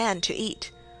hungry man to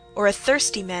eat, or a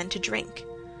thirsty man to drink,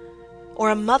 or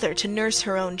a mother to nurse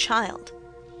her own child.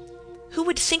 Who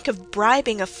would think of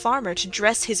bribing a farmer to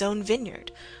dress his own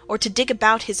vineyard, or to dig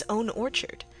about his own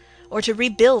orchard, or to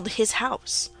rebuild his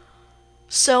house?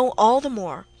 So all the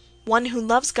more, one who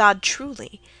loves God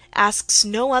truly asks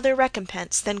no other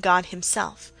recompense than God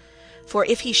himself, for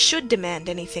if he should demand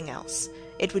anything else,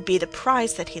 it would be the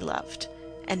prize that he loved,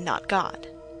 and not God.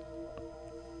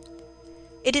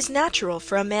 It is natural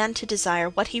for a man to desire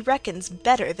what he reckons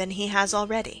better than he has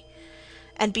already,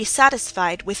 and be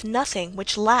satisfied with nothing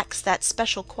which lacks that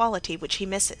special quality which he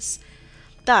misses.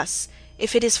 Thus,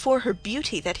 if it is for her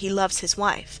beauty that he loves his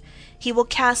wife, he will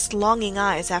cast longing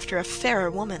eyes after a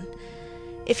fairer woman.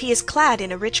 If he is clad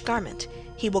in a rich garment,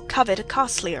 he will covet a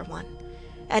costlier one,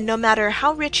 and no matter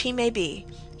how rich he may be,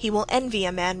 he will envy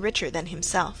a man richer than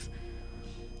himself.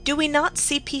 Do we not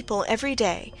see people every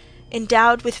day,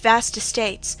 endowed with vast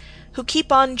estates, who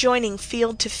keep on joining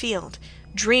field to field,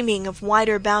 dreaming of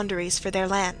wider boundaries for their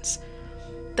lands?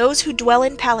 Those who dwell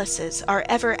in palaces are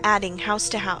ever adding house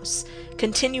to house,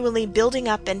 continually building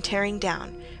up and tearing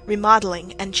down,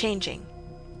 remodeling and changing.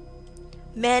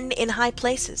 Men in high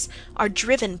places are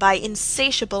driven by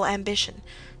insatiable ambition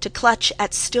to clutch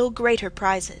at still greater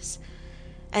prizes,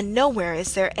 and nowhere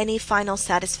is there any final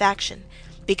satisfaction,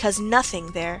 because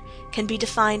nothing there can be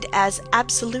defined as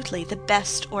absolutely the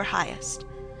best or highest.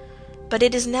 But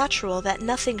it is natural that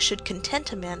nothing should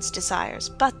content a man's desires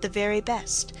but the very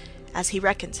best, as he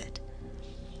reckons it.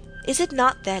 Is it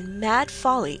not then mad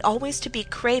folly always to be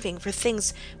craving for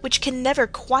things which can never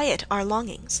quiet our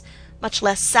longings, much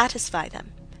less satisfy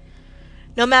them?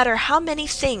 No matter how many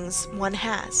things one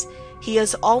has, he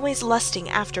is always lusting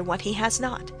after what he has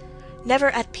not. Never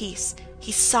at peace,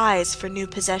 he sighs for new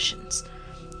possessions.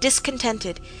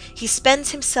 Discontented, he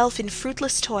spends himself in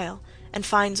fruitless toil, and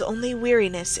finds only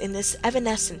weariness in this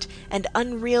evanescent and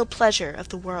unreal pleasure of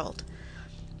the world.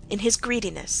 In his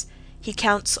greediness, he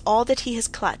counts all that he has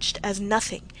clutched as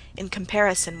nothing in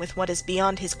comparison with what is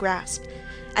beyond his grasp,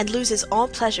 and loses all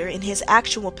pleasure in his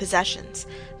actual possessions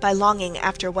by longing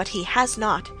after what he has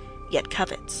not, yet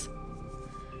covets.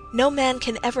 No man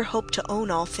can ever hope to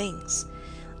own all things.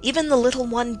 Even the little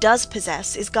one does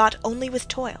possess is got only with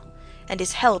toil, and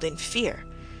is held in fear,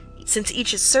 since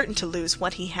each is certain to lose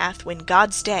what he hath when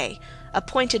God's day,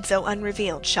 appointed though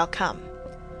unrevealed, shall come.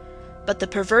 But the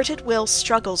perverted will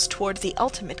struggles toward the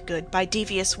ultimate good by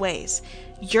devious ways,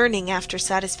 yearning after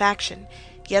satisfaction,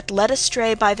 yet led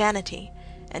astray by vanity,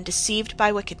 and deceived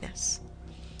by wickedness.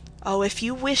 Oh, if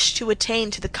you wish to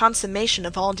attain to the consummation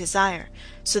of all desire,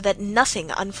 so that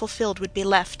nothing unfulfilled would be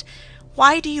left,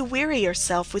 why do you weary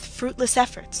yourself with fruitless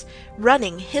efforts,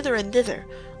 running hither and thither,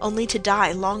 only to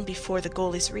die long before the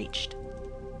goal is reached?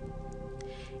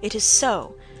 It is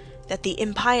so that the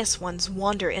impious ones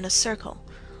wander in a circle,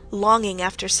 longing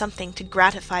after something to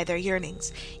gratify their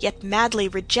yearnings, yet madly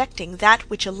rejecting that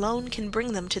which alone can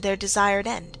bring them to their desired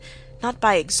end, not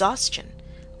by exhaustion,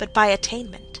 but by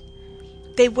attainment.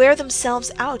 They wear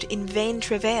themselves out in vain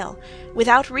travail,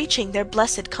 without reaching their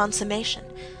blessed consummation,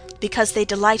 because they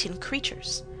delight in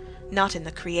creatures, not in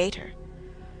the Creator.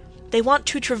 They want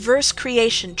to traverse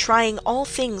creation, trying all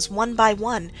things one by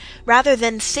one, rather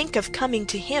than think of coming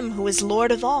to Him who is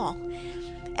Lord of all.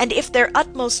 And if their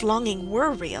utmost longing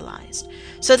were realized,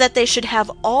 so that they should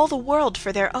have all the world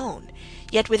for their own,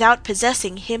 yet without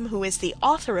possessing Him who is the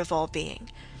author of all being,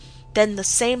 Then the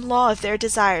same law of their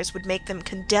desires would make them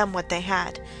condemn what they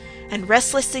had, and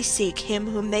restlessly seek him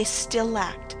whom they still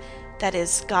lacked, that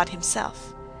is, God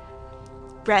himself.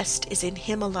 Rest is in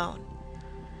him alone.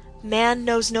 Man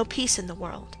knows no peace in the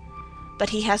world, but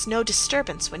he has no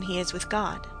disturbance when he is with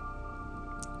God.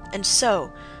 And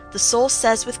so the soul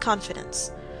says with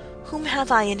confidence, "Whom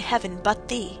have I in heaven but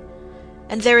thee?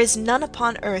 And there is none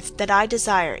upon earth that I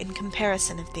desire in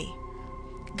comparison of thee.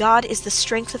 God is the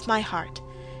strength of my heart,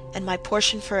 and my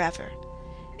portion forever.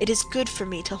 It is good for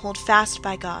me to hold fast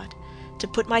by God, to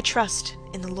put my trust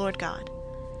in the Lord God."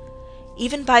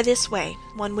 Even by this way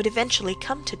one would eventually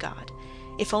come to God,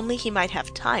 if only he might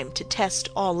have time to test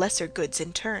all lesser goods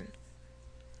in turn.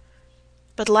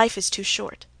 But life is too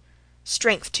short,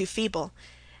 strength too feeble,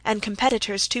 and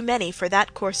competitors too many for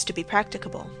that course to be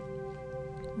practicable.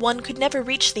 One could never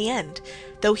reach the end,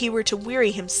 though he were to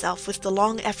weary himself with the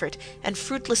long effort and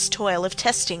fruitless toil of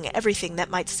testing everything that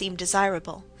might seem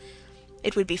desirable.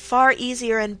 It would be far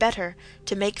easier and better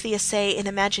to make the essay in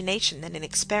imagination than in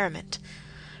experiment,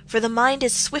 for the mind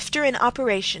is swifter in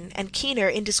operation and keener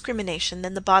in discrimination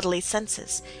than the bodily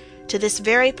senses, to this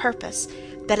very purpose,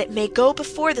 that it may go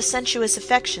before the sensuous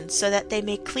affections, so that they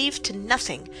may cleave to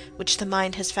nothing which the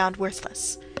mind has found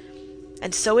worthless.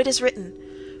 And so it is written,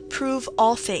 "Prove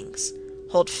all things,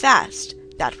 hold fast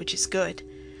that which is good,"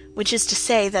 which is to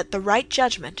say that the right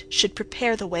judgment should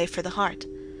prepare the way for the heart.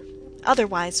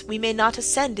 Otherwise we may not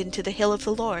ascend into the hill of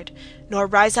the Lord, nor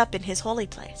rise up in his holy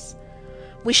place.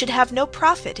 We should have no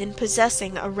profit in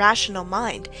possessing a rational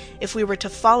mind if we were to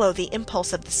follow the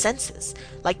impulse of the senses,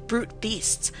 like brute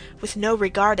beasts, with no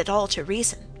regard at all to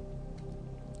reason.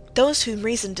 Those whom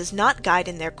reason does not guide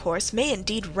in their course may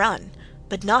indeed run,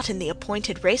 but not in the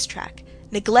appointed racetrack,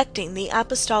 neglecting the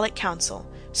apostolic counsel,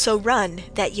 "So run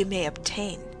that you may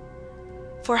obtain."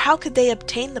 For how could they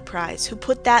obtain the prize who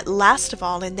put that last of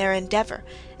all in their endeavor,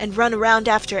 and run around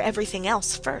after everything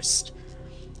else first?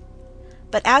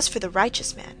 But as for the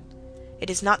righteous man, it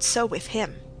is not so with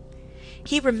him.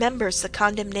 He remembers the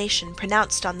condemnation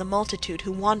pronounced on the multitude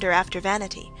who wander after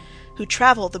vanity, who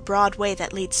travel the broad way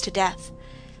that leads to death,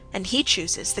 and he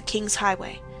chooses the king's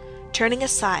highway, turning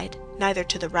aside neither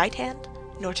to the right hand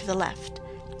nor to the left,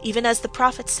 even as the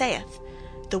prophet saith,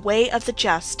 "The way of the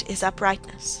just is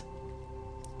uprightness."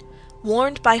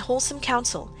 Warned by wholesome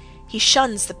counsel, he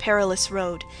shuns the perilous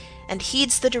road, and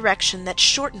heeds the direction that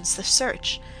shortens the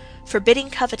search, forbidding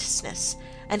covetousness,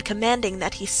 and commanding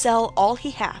that he sell all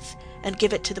he hath, and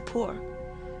give it to the poor.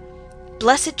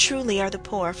 Blessed truly are the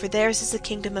poor, for theirs is the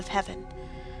kingdom of heaven.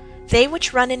 They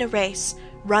which run in a race,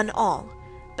 run all,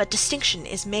 but distinction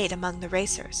is made among the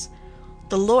racers.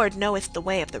 The Lord knoweth the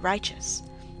way of the righteous,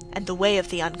 and the way of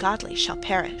the ungodly shall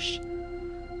perish.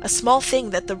 A small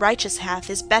thing that the righteous hath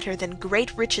is better than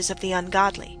great riches of the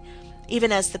ungodly,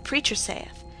 even as the preacher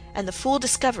saith, and the fool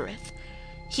discovereth,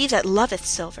 "He that loveth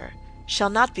silver shall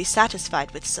not be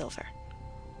satisfied with silver."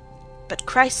 But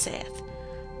Christ saith,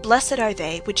 "Blessed are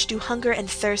they which do hunger and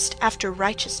thirst after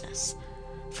righteousness,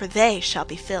 for they shall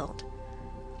be filled."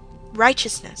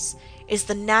 Righteousness is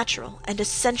the natural and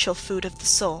essential food of the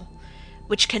soul,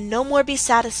 which can no more be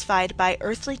satisfied by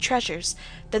earthly treasures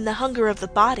than the hunger of the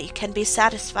body can be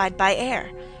satisfied by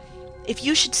air. If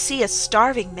you should see a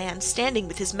starving man standing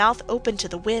with his mouth open to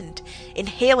the wind,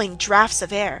 inhaling draughts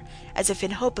of air, as if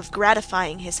in hope of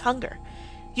gratifying his hunger,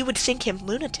 you would think him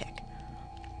lunatic.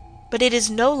 But it is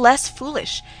no less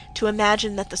foolish to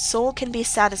imagine that the soul can be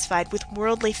satisfied with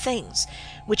worldly things,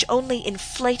 which only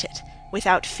inflate it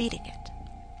without feeding it.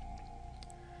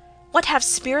 What have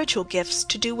spiritual gifts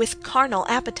to do with carnal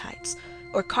appetites,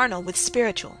 or carnal with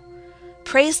spiritual?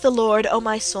 Praise the Lord, O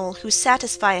my soul, who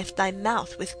satisfieth thy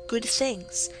mouth with good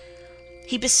things.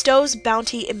 He bestows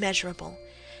bounty immeasurable.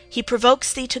 He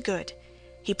provokes thee to good.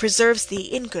 He preserves thee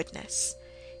in goodness.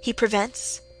 He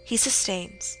prevents, he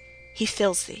sustains, he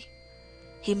fills thee.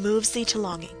 He moves thee to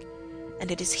longing,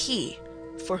 and it is he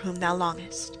for whom thou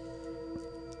longest.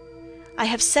 I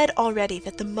have said already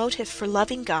that the motive for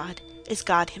loving God is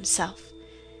God himself,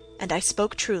 and I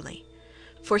spoke truly,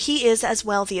 for he is as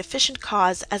well the efficient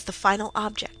cause as the final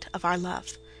object of our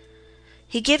love.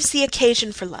 He gives the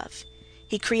occasion for love,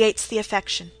 he creates the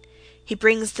affection, he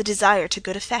brings the desire to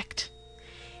good effect.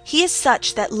 He is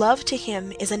such that love to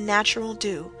him is a natural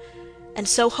due, and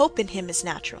so hope in him is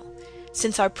natural,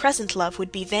 since our present love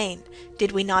would be vain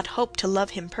did we not hope to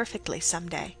love him perfectly some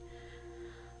day.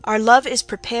 Our love is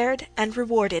prepared and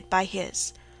rewarded by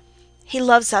his. He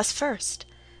loves us first,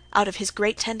 out of his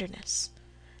great tenderness.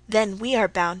 Then we are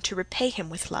bound to repay him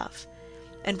with love,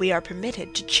 and we are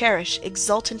permitted to cherish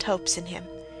exultant hopes in him.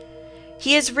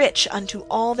 He is rich unto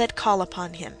all that call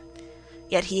upon him.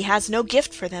 yet he has no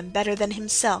gift for them better than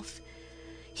himself.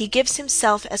 He gives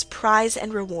himself as prize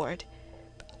and reward.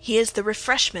 He is the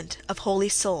refreshment of holy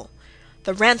soul,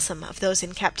 the ransom of those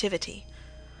in captivity.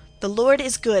 The Lord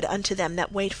is good unto them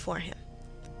that wait for him.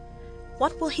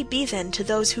 What will he be then to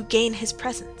those who gain his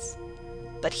presence?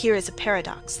 But here is a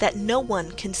paradox, that no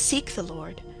one can seek the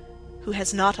Lord who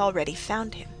has not already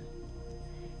found him.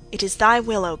 It is thy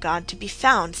will, O God, to be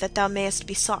found that thou mayest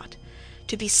be sought,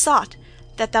 to be sought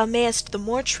that thou mayest the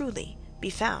more truly be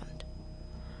found.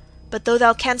 But though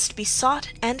thou canst be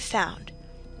sought and found,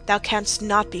 thou canst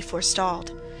not be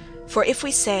forestalled. For if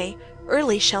we say,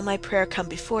 Early shall my prayer come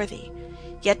before thee,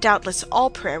 yet doubtless all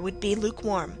prayer would be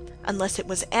lukewarm, unless it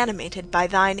was animated by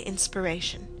thine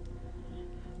inspiration.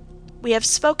 We have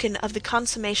spoken of the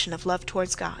consummation of love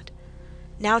towards God.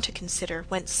 Now to consider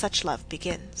whence such love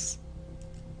begins.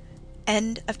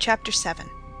 End of Chapter 7.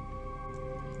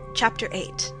 Chapter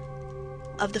 8.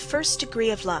 Of the first degree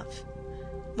of love,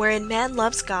 wherein man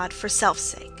loves God for self's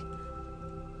sake.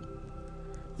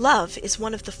 Love is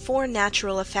one of the 4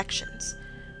 natural affections,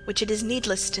 which it is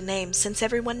needless to name, since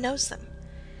everyone knows them.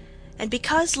 And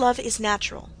because love is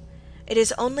natural, it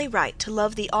is only right to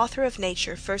love the author of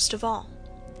nature first of all.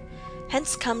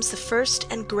 Hence comes the first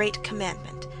and great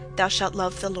commandment, Thou shalt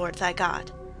love the Lord thy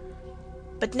God.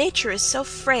 But nature is so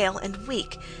frail and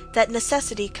weak that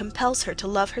necessity compels her to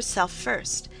love herself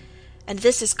first, and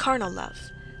this is carnal love,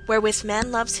 wherewith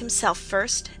man loves himself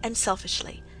first and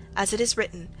selfishly, as it is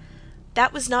written,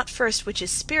 That was not first which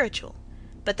is spiritual,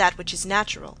 but that which is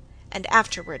natural, and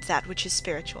afterward that which is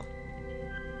spiritual.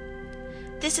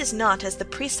 This is not as the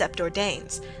precept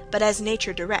ordains, but as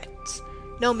nature directs.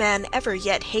 No man ever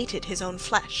yet hated his own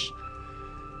flesh.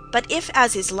 But if,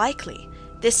 as is likely,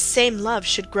 this same love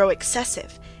should grow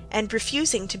excessive, and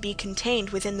refusing to be contained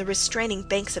within the restraining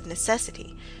banks of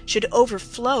necessity, should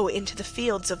overflow into the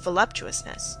fields of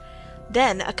voluptuousness,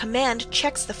 then a command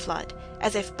checks the flood,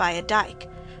 as if by a dike,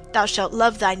 Thou shalt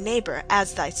love thy neighbor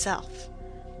as thyself.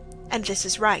 And this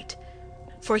is right,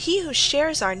 for he who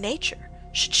shares our nature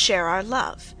should share our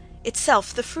love,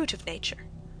 itself the fruit of nature.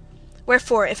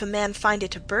 Wherefore, if a man find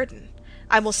it a burden,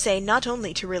 I will say not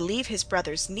only to relieve his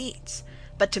brother's needs,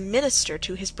 but to minister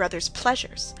to his brother's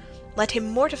pleasures, let him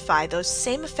mortify those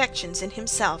same affections in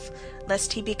himself,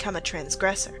 lest he become a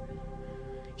transgressor.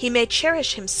 He may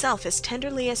cherish himself as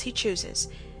tenderly as he chooses,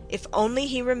 if only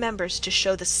he remembers to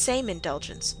show the same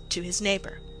indulgence to his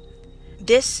neighbor.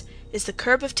 This is the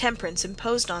curb of temperance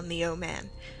imposed on thee, O man,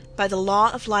 by the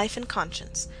law of life and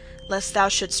conscience, lest thou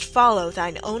shouldst follow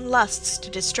thine own lusts to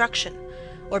destruction,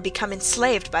 or become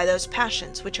enslaved by those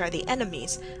passions which are the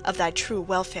enemies of thy true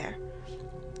welfare.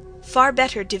 Far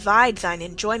better divide thine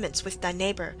enjoyments with thy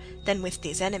neighbor than with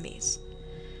these enemies.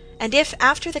 And if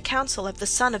after the counsel of the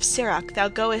son of Sirach thou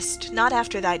goest not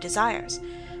after thy desires,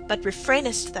 but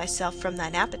refrainest thyself from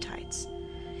thine appetites,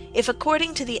 if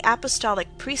according to the apostolic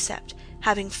precept,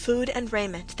 having food and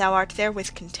raiment thou art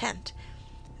therewith content,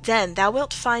 then thou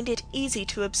wilt find it easy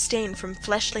to abstain from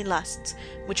fleshly lusts,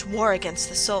 which war against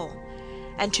the soul,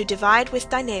 and to divide with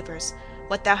thy neighbors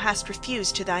what thou hast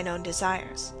refused to thine own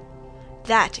desires.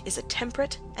 That is a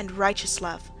temperate and righteous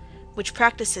love, which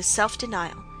practices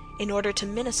self-denial in order to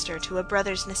minister to a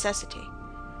brother's necessity.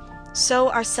 So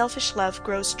our selfish love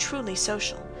grows truly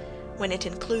social, when it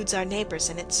includes our neighbors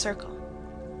in its circle.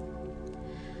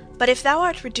 But if thou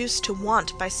art reduced to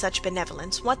want by such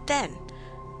benevolence, what then?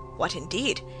 What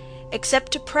indeed,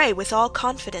 except to pray with all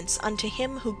confidence unto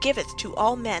him who giveth to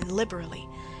all men liberally,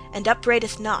 and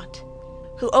upbraideth not,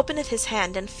 who openeth his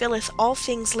hand and filleth all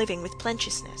things living with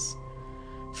plenteousness.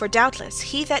 For doubtless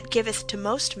he that giveth to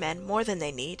most men more than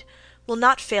they need will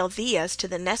not fail thee as to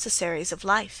the necessaries of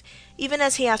life, even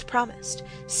as he hath promised,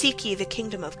 Seek ye the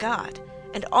kingdom of God,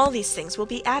 and all these things will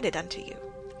be added unto you.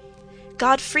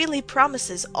 God freely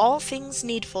promises all things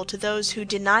needful to those who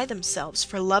deny themselves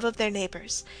for love of their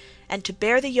neighbors, and to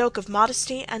bear the yoke of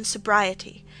modesty and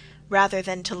sobriety, rather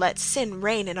than to let sin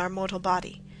reign in our mortal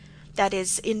body, that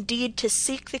is, indeed, to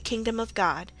seek the kingdom of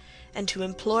God, and to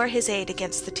implore his aid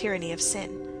against the tyranny of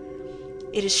sin.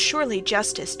 It is surely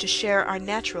justice to share our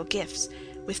natural gifts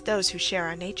with those who share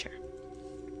our nature.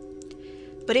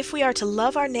 But if we are to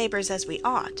love our neighbors as we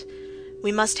ought,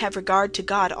 we must have regard to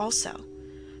God also,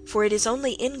 for it is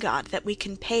only in God that we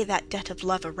can pay that debt of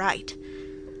love aright.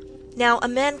 Now a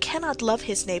man cannot love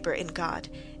his neighbor in God,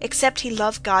 except he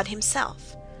love God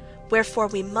himself, wherefore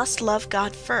we must love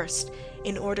God first,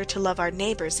 in order to love our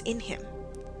neighbors in him.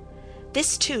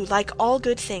 This too, like all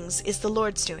good things, is the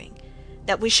Lord's doing,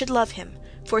 that we should love him,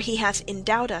 for he hath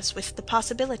endowed us with the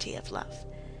possibility of love.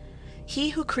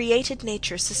 He who created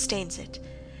nature sustains it,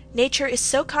 Nature is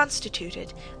so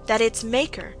constituted that its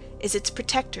maker is its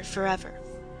protector forever.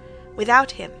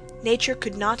 Without him, nature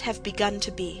could not have begun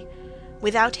to be.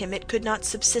 Without him it could not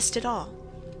subsist at all.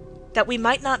 That we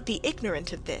might not be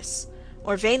ignorant of this,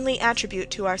 or vainly attribute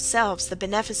to ourselves the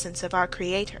beneficence of our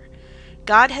Creator,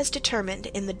 God has determined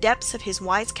in the depths of his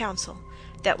wise counsel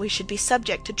that we should be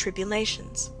subject to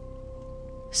tribulations.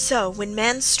 So, when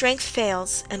man's strength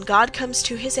fails and God comes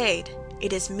to his aid,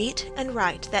 it is meet and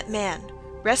right that man,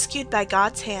 rescued by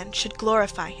God's hand, should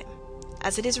glorify him.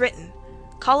 As it is written,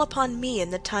 "Call upon me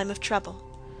in the time of trouble.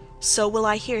 So will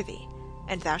I hear thee,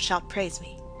 and thou shalt praise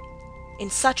me." In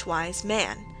such wise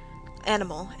man,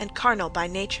 animal and carnal by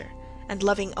nature, and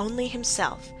loving only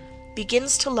himself,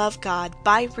 begins to love God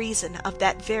by reason of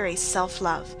that very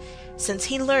self-love, since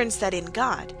he learns that in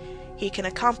God he can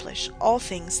accomplish all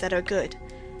things that are good,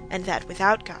 and that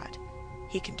without God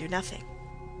he can do nothing.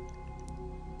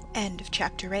 End of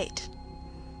Chapter 8.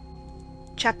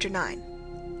 Chapter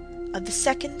 9. Of the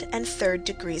second and third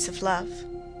degrees of love.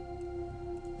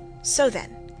 So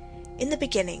then, in the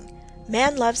beginning,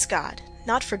 man loves God,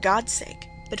 not for God's sake,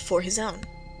 but for his own.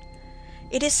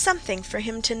 It is something for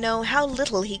him to know how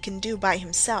little he can do by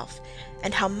himself,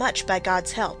 and how much by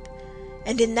God's help,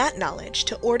 and in that knowledge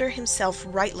to order himself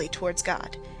rightly towards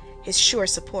God, his sure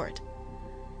support.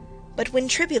 But when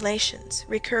tribulations,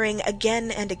 recurring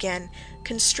again and again,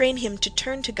 constrain him to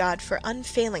turn to God for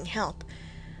unfailing help,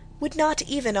 would not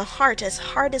even a heart as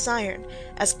hard as iron,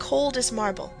 as cold as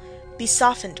marble, be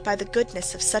softened by the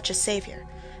goodness of such a Saviour,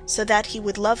 so that he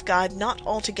would love God not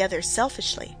altogether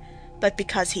selfishly, but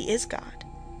because he is God?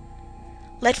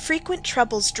 Let frequent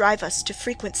troubles drive us to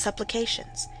frequent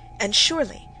supplications, and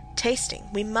surely, tasting,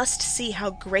 we must see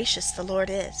how gracious the Lord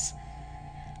is.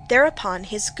 Thereupon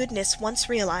his goodness once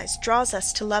realized draws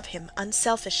us to love him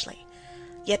unselfishly,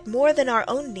 yet more than our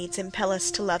own needs impel us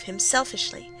to love him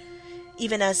selfishly,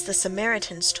 even as the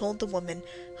Samaritans told the woman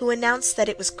who announced that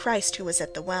it was Christ who was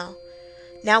at the well,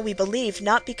 "Now we believe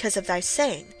not because of thy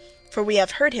saying, for we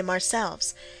have heard him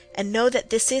ourselves, and know that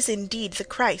this is indeed the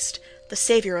Christ, the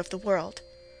Saviour of the world."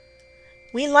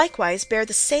 We likewise bear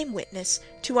the same witness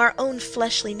to our own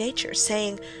fleshly nature,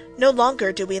 saying, no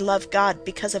longer do we love God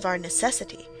because of our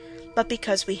necessity, but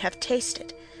because we have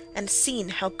tasted and seen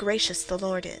how gracious the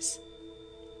Lord is.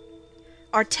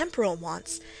 Our temporal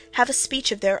wants have a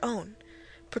speech of their own,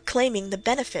 proclaiming the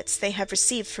benefits they have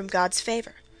received from God's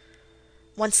favour.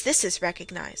 Once this is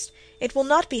recognized, it will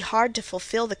not be hard to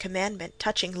fulfill the commandment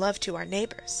touching love to our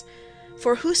neighbours.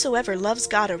 For whosoever loves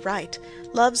God aright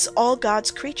loves all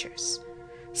God's creatures.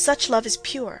 Such love is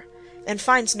pure, and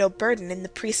finds no burden in the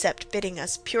precept bidding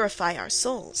us purify our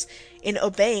souls, in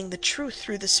obeying the truth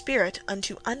through the Spirit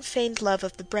unto unfeigned love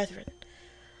of the brethren.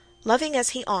 Loving as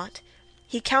he ought,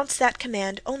 he counts that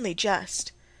command only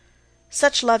just.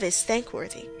 Such love is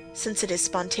thankworthy, since it is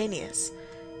spontaneous;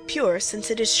 pure,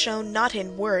 since it is shown not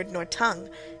in word nor tongue,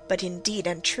 but in deed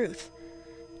and truth;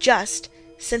 just,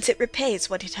 since it repays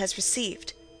what it has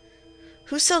received.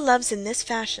 Whoso loves in this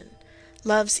fashion,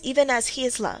 loves even as he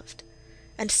is loved,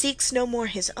 and seeks no more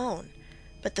his own,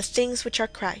 but the things which are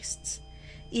Christ's,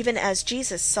 even as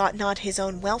Jesus sought not his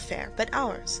own welfare, but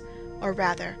ours, or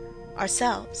rather,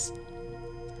 ourselves.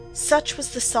 Such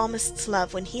was the psalmist's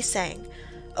love when he sang,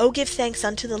 "O give thanks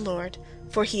unto the Lord,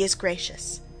 for he is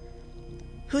gracious."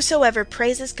 Whosoever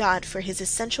praises God for his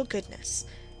essential goodness,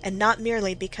 and not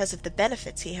merely because of the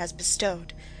benefits he has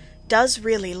bestowed, does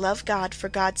really love God for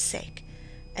God's sake,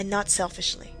 and not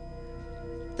selfishly.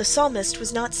 The psalmist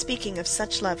was not speaking of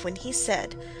such love when he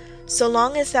said, "So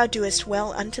long as thou doest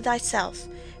well unto thyself,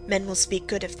 men will speak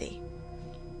good of thee."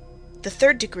 The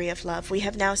third degree of love we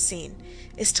have now seen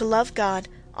is to love God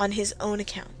on his own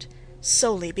account,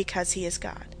 solely because he is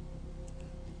God.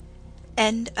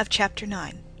 End of Chapter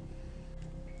 9.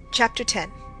 Chapter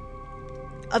 10.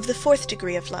 Of the fourth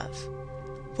degree of love,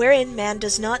 wherein man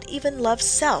does not even love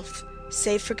self,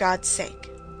 save for God's sake.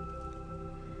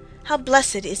 How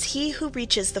blessed is he who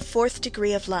reaches the fourth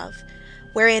degree of love,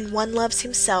 wherein one loves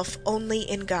himself only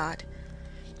in God.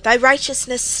 Thy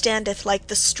righteousness standeth like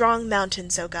the strong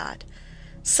mountains, O God.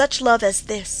 Such love as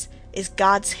this is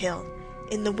God's hill,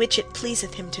 in the which it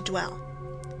pleaseth him to dwell.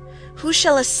 Who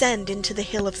shall ascend into the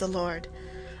hill of the Lord?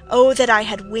 Oh, that I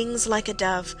had wings like a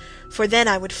dove, for then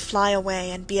I would fly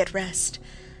away and be at rest.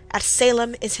 At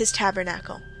Salem is his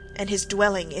tabernacle, and his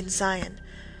dwelling in Zion.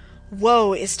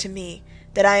 Woe is to me,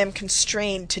 that I am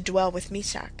constrained to dwell with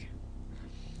Meshach.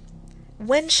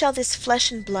 When shall this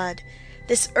flesh and blood,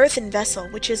 this earthen vessel,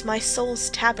 which is my soul's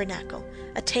tabernacle,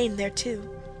 attain thereto?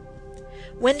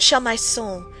 When shall my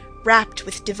soul, wrapped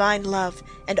with divine love,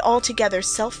 and altogether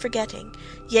self-forgetting,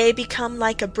 yea, become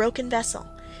like a broken vessel,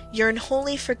 yearn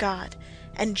wholly for God,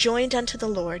 and joined unto the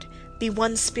Lord, be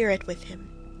one spirit with him.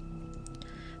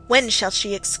 When shall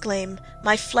she exclaim,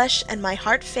 My flesh and my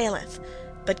heart faileth,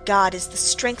 but God is the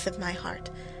strength of my heart,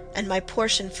 and my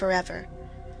portion forever?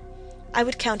 I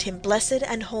would count him blessed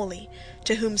and holy,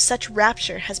 to whom such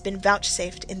rapture has been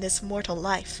vouchsafed in this mortal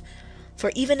life.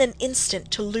 For even an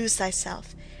instant to lose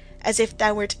thyself, as if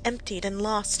thou wert emptied and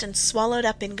lost and swallowed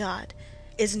up in God,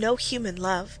 is no human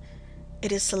love,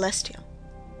 it is celestial.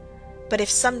 But if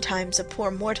sometimes a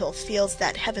poor mortal feels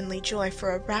that heavenly joy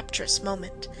for a rapturous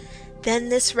moment, then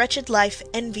this wretched life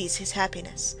envies his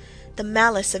happiness, the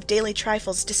malice of daily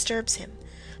trifles disturbs him,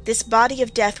 this body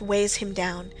of death weighs him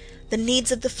down, the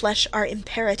needs of the flesh are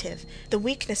imperative, the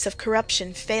weakness of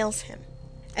corruption fails him,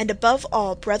 and above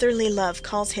all brotherly love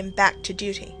calls him back to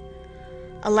duty.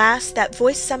 Alas, that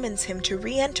voice summons him to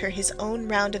re-enter his own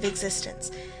round of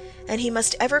existence, and he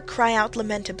must ever cry out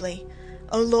lamentably,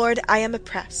 O Lord, I am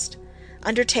oppressed,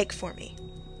 undertake for me.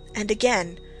 And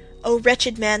again, O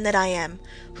wretched man that I am,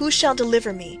 who shall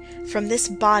deliver me from this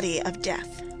body of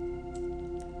death?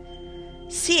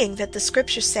 Seeing that the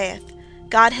Scripture saith,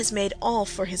 God has made all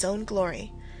for his own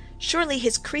glory, surely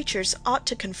his creatures ought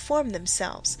to conform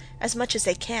themselves, as much as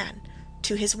they can,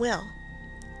 to his will.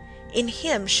 In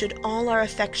him should all our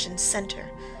affections centre,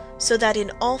 so that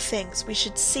in all things we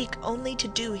should seek only to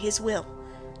do his will,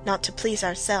 not to please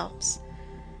ourselves.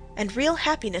 And real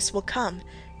happiness will come,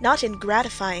 not in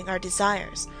gratifying our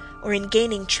desires, or in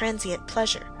gaining transient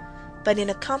pleasure, but in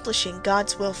accomplishing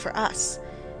God's will for us,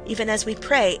 even as we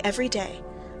pray every day,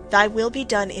 Thy will be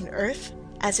done in earth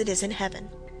as it is in heaven.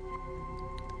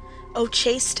 O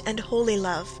chaste and holy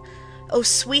love, O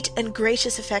sweet and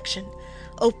gracious affection,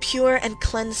 O pure and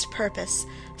cleansed purpose,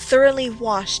 thoroughly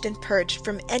washed and purged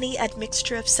from any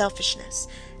admixture of selfishness,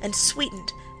 and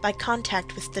sweetened by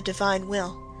contact with the divine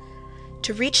will.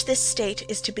 To reach this state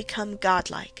is to become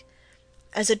godlike.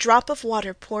 As a drop of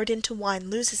water poured into wine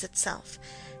loses itself,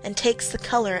 and takes the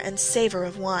color and savor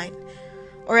of wine,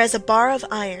 or as a bar of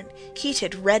iron,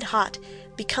 heated red hot,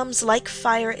 becomes like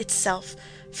fire itself,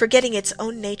 forgetting its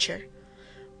own nature,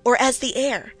 or as the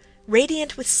air,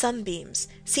 radiant with sunbeams,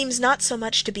 seems not so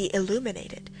much to be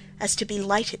illuminated as to be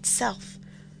light itself,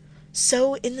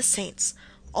 so in the saints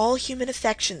all human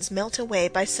affections melt away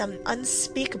by some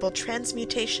unspeakable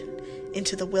transmutation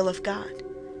into the will of God.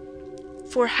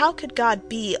 For how could God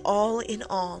be all in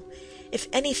all, if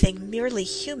anything merely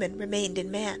human remained in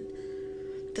man?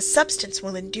 The substance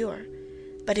will endure,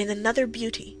 but in another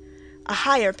beauty, a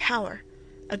higher power,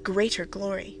 a greater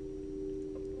glory.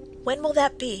 When will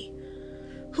that be?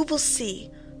 Who will see?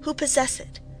 Who possess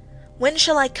it? When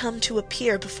shall I come to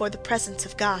appear before the presence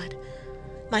of God?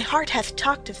 My heart hath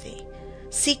talked of thee.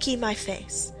 Seek ye my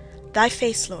face. Thy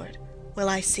face, Lord, will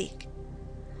I seek.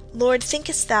 Lord,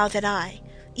 thinkest thou that I,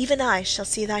 even I, shall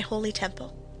see thy holy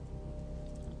temple?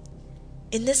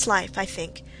 In this life, I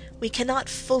think, we cannot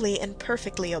fully and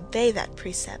perfectly obey that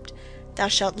precept, Thou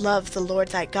shalt love the Lord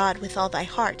thy God with all thy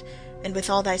heart, and with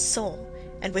all thy soul,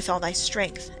 and with all thy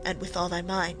strength, and with all thy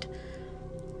mind.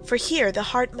 For here the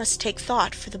heart must take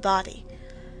thought for the body,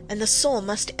 and the soul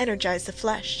must energize the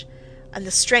flesh, and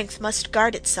the strength must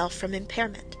guard itself from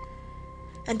impairment,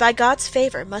 and by God's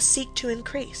favor must seek to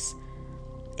increase.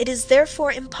 It is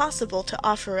therefore impossible to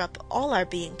offer up all our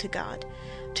being to God,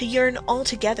 to yearn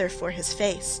altogether for his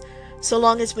face, so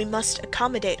long as we must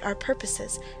accommodate our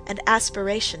purposes and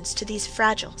aspirations to these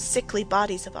fragile, sickly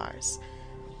bodies of ours.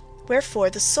 Wherefore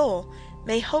the soul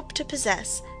may hope to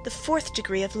possess the fourth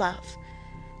degree of love,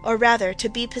 or rather to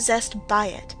be possessed by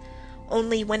it,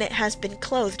 only when it has been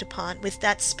clothed upon with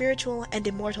that spiritual and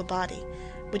immortal body,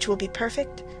 which will be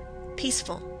perfect,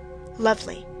 peaceful,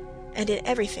 lovely, and in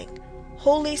everything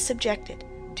wholly subjected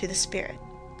to the Spirit.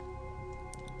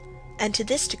 And to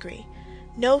this degree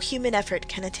no human effort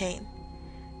can attain.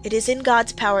 It is in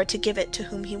God's power to give it to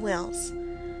whom he wills.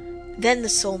 Then the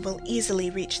soul will easily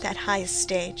reach that highest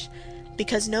stage,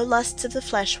 because no lusts of the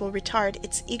flesh will retard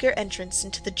its eager entrance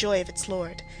into the joy of its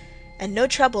Lord, and no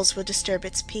troubles will disturb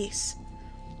its peace.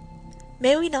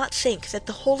 May we not think that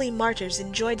the holy martyrs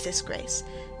enjoyed this grace,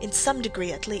 in some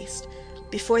degree at least,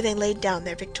 before they laid down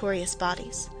their victorious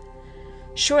bodies?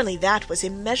 Surely that was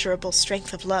immeasurable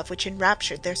strength of love which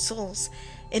enraptured their souls,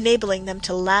 enabling them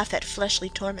to laugh at fleshly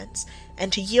torments,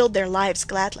 and to yield their lives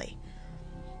gladly.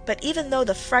 But even though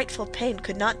the frightful pain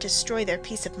could not destroy their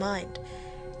peace of mind,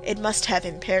 it must have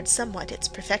impaired somewhat its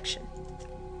perfection.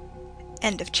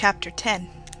 End of Chapter 10.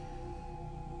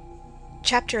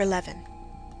 Chapter 11.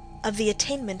 Of the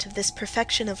attainment of this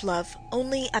perfection of love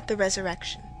only at the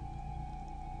resurrection.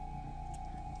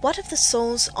 What of the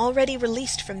souls already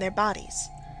released from their bodies?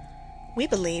 We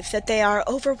believe that they are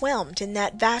overwhelmed in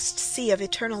that vast sea of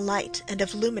eternal light and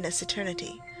of luminous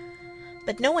eternity.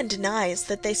 But no one denies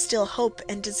that they still hope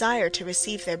and desire to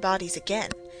receive their bodies again,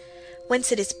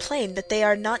 whence it is plain that they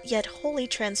are not yet wholly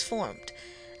transformed,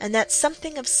 and that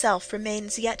something of self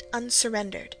remains yet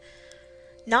unsurrendered.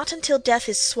 Not until death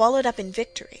is swallowed up in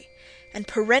victory, and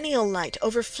perennial light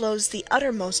overflows the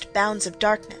uttermost bounds of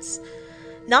darkness,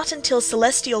 not until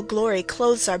celestial glory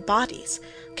clothes our bodies,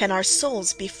 can our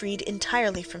souls be freed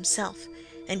entirely from self,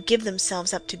 and give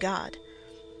themselves up to God.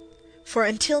 For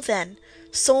until then,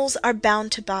 souls are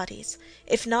bound to bodies,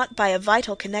 if not by a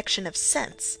vital connection of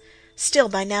sense, still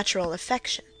by natural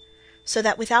affection, so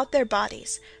that without their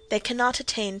bodies they cannot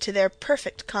attain to their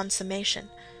perfect consummation,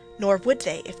 nor would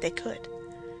they if they could.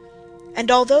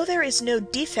 And although there is no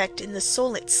defect in the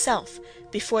soul itself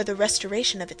before the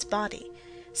restoration of its body,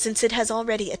 since it has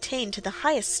already attained to the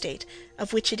highest state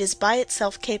of which it is by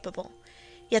itself capable,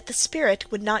 yet the spirit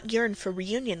would not yearn for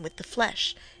reunion with the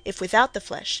flesh, if without the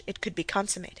flesh it could be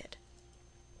consummated.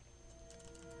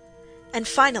 And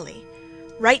finally,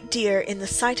 right dear in the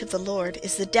sight of the Lord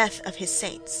is the death of his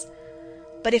saints.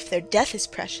 But if their death is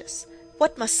precious,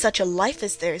 what must such a life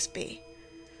as theirs be?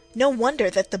 No wonder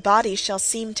that the body shall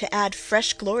seem to add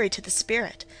fresh glory to the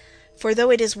spirit, for though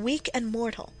it is weak and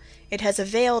mortal, it has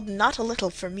availed not a little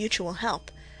for mutual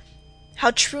help.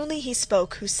 How truly he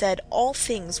spoke who said, "All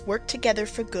things work together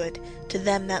for good to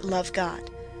them that love God."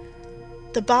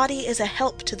 The body is a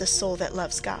help to the soul that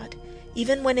loves God,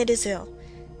 even when it is ill,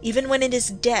 even when it is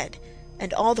dead,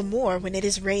 and all the more when it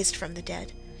is raised from the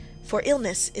dead. For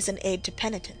illness is an aid to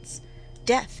penitence,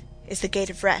 death is the gate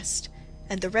of rest,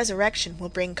 and the resurrection will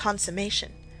bring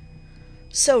consummation.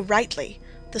 So rightly,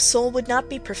 the soul would not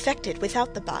be perfected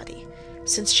without the body,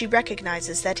 since she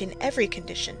recognizes that in every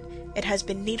condition it has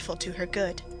been needful to her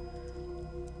good.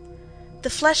 The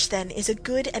flesh, then, is a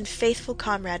good and faithful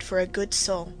comrade for a good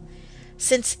soul,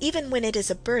 since even when it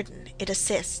is a burden, it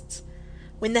assists.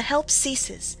 When the help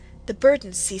ceases, the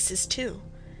burden ceases too,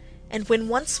 and when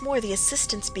once more the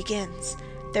assistance begins,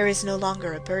 there is no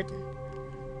longer a burden.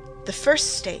 The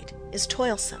first state is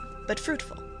toilsome, but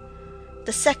fruitful.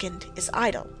 The second is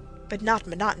idle, but not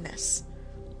monotonous.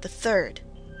 The third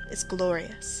is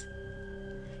glorious.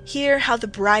 Hear how the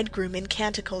bridegroom in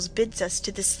Canticles bids us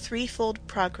to this threefold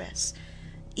progress.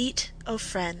 Eat, O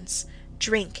friends,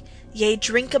 drink, yea,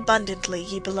 drink abundantly,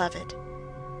 ye beloved.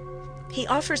 He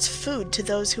offers food to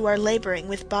those who are laboring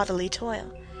with bodily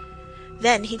toil.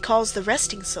 Then he calls the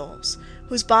resting souls,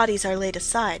 whose bodies are laid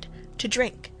aside, to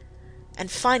drink.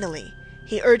 And finally,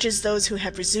 he urges those who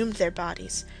have resumed their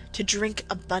bodies to drink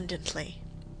abundantly.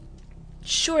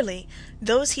 Surely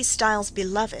those he styles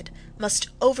beloved must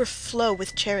overflow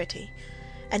with charity,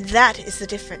 and that is the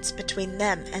difference between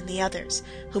them and the others,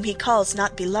 whom he calls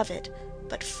not beloved,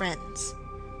 but friends.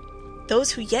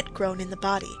 Those who yet groan in the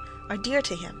body are dear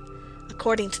to him,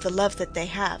 according to the love that they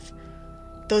have.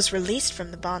 Those released from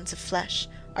the bonds of flesh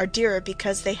are dearer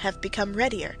because they have become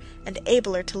readier and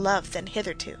abler to love than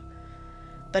hitherto.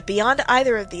 But beyond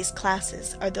either of these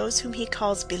classes are those whom he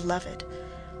calls beloved,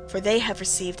 for they have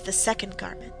received the second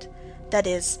garment, that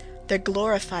is, their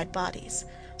glorified bodies,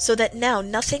 so that now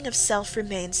nothing of self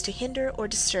remains to hinder or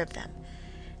disturb them,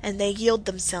 and they yield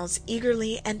themselves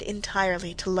eagerly and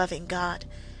entirely to loving God.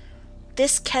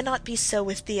 This cannot be so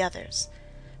with the others,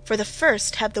 for the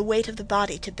first have the weight of the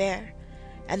body to bear,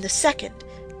 and the second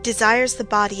desires the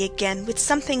body again with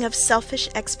something of selfish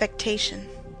expectation.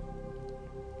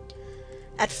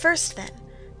 At first, then,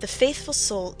 the faithful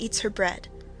soul eats her bread,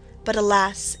 but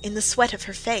alas, in the sweat of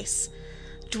her face.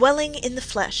 Dwelling in the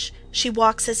flesh, she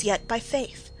walks as yet by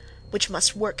faith, which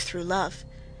must work through love.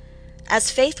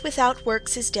 As faith without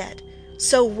works is dead,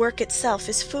 so work itself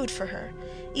is food for her,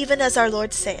 even as our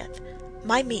Lord saith,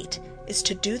 "My meat is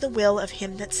to do the will of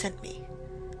him that sent me."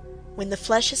 When the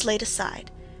flesh is laid aside,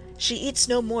 she eats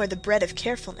no more the bread of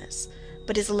carefulness,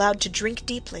 but is allowed to drink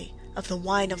deeply of the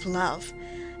wine of love,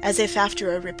 as if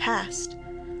after a repast.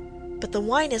 But the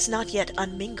wine is not yet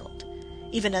unmingled,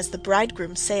 even as the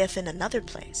bridegroom saith in another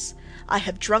place, "I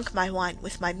have drunk my wine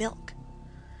with my milk."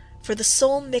 For the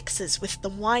soul mixes with the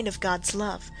wine of God's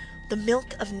love, the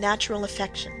milk of natural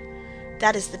affection,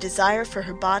 that is the desire for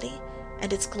her body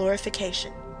and its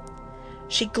glorification.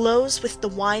 She glows with the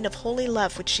wine of holy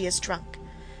love which she has drunk,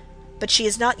 but she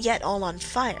is not yet all on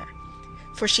fire,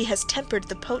 for she has tempered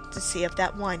the potency of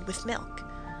that wine with milk.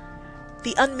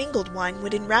 The unmingled wine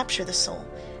would enrapture the soul,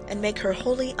 and make her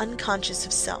wholly unconscious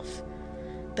of self.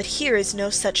 But here is no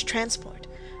such transport,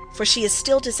 for she is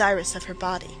still desirous of her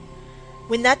body.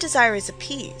 When that desire is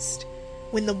appeased,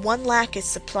 when the one lack is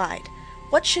supplied,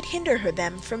 what should hinder her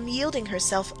then from yielding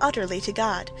herself utterly to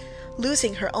God,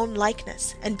 losing her own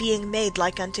likeness, and being made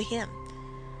like unto him.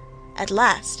 At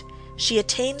last she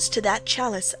attains to that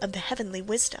chalice of the heavenly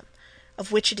wisdom,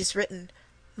 of which it is written,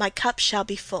 My cup shall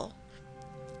be full.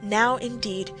 Now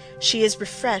indeed she is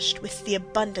refreshed with the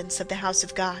abundance of the house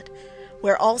of God,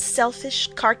 where all selfish,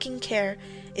 carking care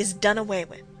is done away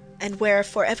with, and where,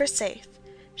 for ever safe,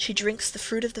 she drinks the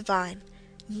fruit of the vine,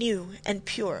 new and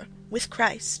pure, with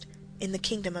Christ, in the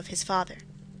kingdom of his Father.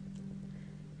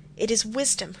 It is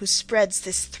wisdom who spreads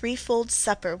this threefold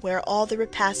supper where all the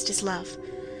repast is love,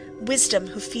 wisdom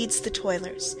who feeds the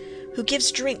toilers, who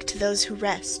gives drink to those who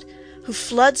rest, who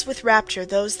floods with rapture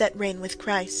those that reign with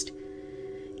Christ.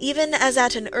 Even as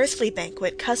at an earthly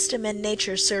banquet custom and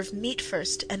nature serve meat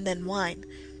first and then wine,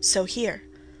 so here.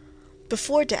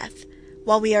 Before death,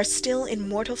 while we are still in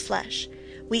mortal flesh,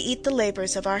 we eat the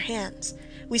labors of our hands,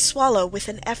 we swallow with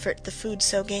an effort the food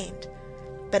so gained.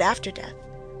 But after death,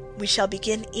 we shall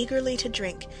begin eagerly to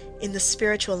drink in the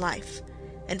spiritual life,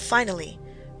 and finally,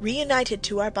 reunited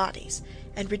to our bodies,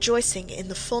 and rejoicing in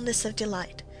the fullness of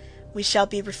delight, we shall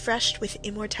be refreshed with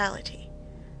immortality.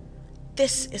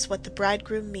 This is what the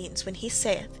bridegroom means when he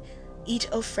saith, Eat,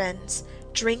 O friends,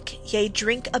 drink, yea,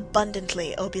 drink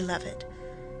abundantly, O beloved.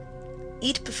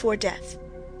 Eat before death,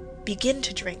 begin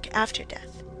to drink after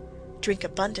death, drink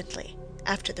abundantly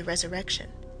after the resurrection.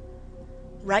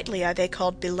 Rightly are they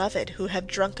called beloved who have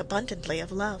drunk abundantly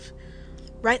of love.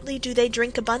 Rightly do they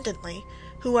drink abundantly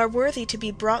who are worthy to be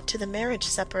brought to the marriage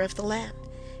supper of the Lamb,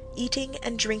 eating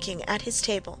and drinking at his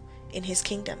table in his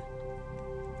kingdom.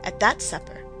 At that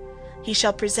supper he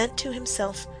shall present to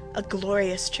himself a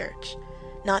glorious church,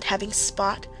 not having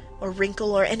spot or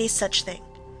wrinkle or any such thing.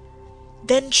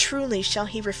 Then truly shall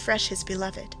he refresh his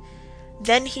beloved.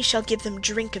 Then he shall give them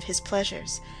drink of his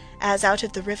pleasures, as out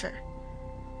of the river.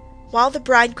 While the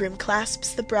bridegroom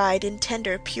clasps the bride in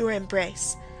tender, pure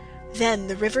embrace, then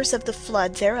the rivers of the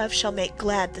flood thereof shall make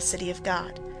glad the city of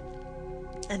God.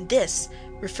 And this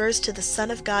refers to the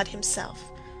Son of God himself,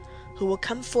 who will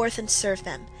come forth and serve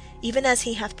them, even as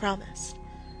he hath promised,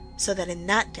 so that in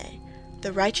that day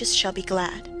the righteous shall be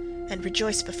glad, and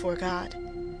rejoice before God.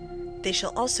 They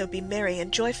shall also be merry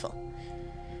and joyful.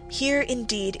 Here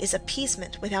indeed is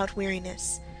appeasement without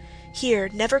weariness. Here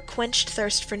never quenched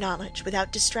thirst for knowledge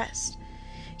without distress.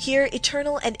 Here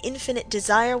eternal and infinite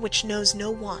desire which knows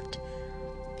no want.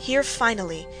 Here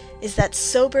finally is that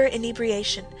sober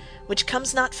inebriation which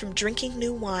comes not from drinking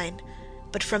new wine,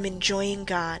 but from enjoying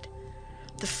God.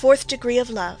 The fourth degree of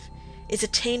love is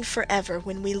attained forever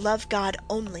when we love God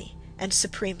only and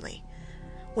supremely,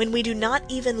 when we do not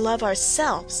even love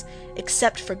ourselves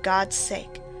except for God's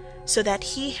sake, so that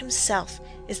he himself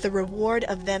is the reward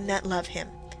of them that love him,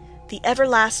 the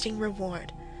everlasting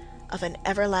reward of an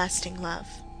everlasting love.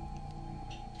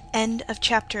 End of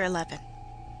chapter 11.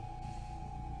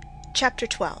 Chapter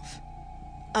 12.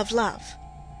 Of Love,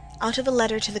 out of a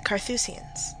letter to the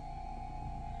Carthusians.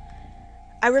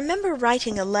 I remember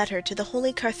writing a letter to the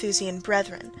holy Carthusian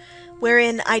brethren,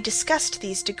 wherein I discussed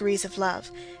these degrees of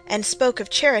love, and spoke of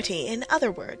charity in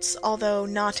other words, although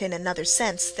not in another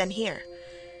sense than here.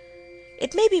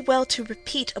 It may be well to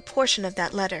repeat a portion of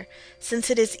that letter, since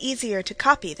it is easier to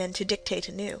copy than to dictate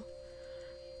anew.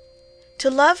 To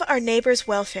love our neighbour's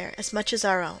welfare as much as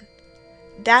our own,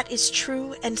 that is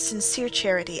true and sincere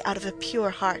charity out of a pure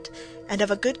heart, and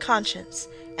of a good conscience,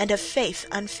 and of faith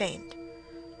unfeigned.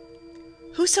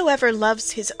 Whosoever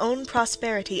loves his own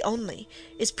prosperity only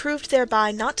is proved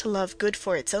thereby not to love good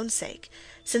for its own sake,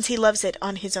 since he loves it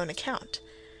on his own account.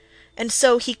 And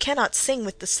so he cannot sing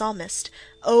with the psalmist,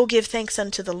 O give thanks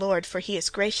unto the Lord, for he is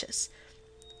gracious.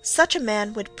 Such a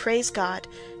man would praise God,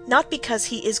 not because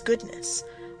he is goodness,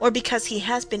 or because he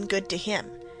has been good to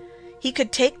him. He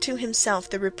could take to himself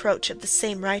the reproach of the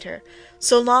same writer,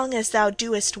 so long as thou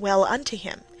doest well unto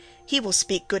him, he will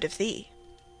speak good of thee.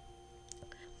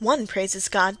 One praises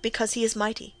God because he is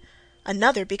mighty,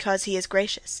 another because he is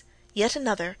gracious, yet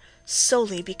another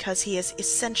solely because he is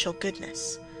essential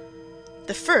goodness.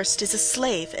 The first is a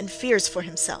slave and fears for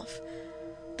himself.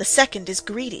 The second is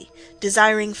greedy,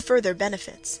 desiring further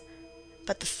benefits.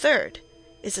 But the third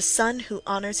is a son who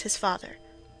honors his father.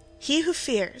 He who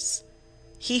fears,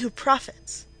 he who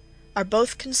profits, are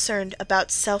both concerned about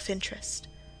self-interest.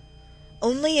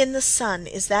 Only in the Son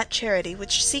is that charity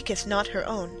which seeketh not her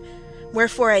own.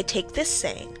 Wherefore I take this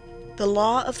saying, the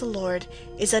law of the Lord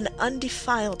is an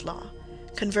undefiled law,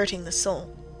 converting the soul,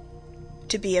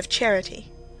 to be of charity,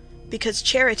 because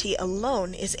charity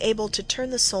alone is able to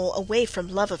turn the soul away from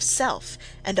love of self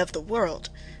and of the world,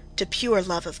 to pure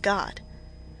love of God.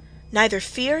 Neither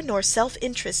fear nor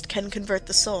self-interest can convert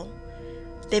the soul.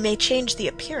 They may change the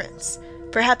appearance,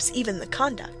 perhaps even the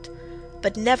conduct,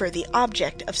 but never the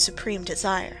object of supreme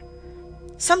desire.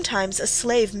 Sometimes a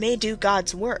slave may do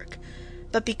God's work,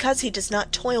 but because he does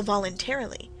not toil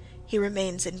voluntarily, he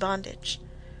remains in bondage.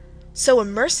 So a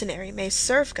mercenary may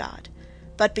serve God,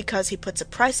 but because he puts a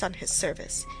price on his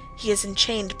service, he is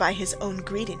enchained by his own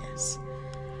greediness.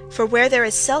 For where there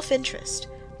is self-interest,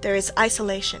 there is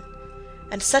isolation,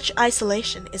 and such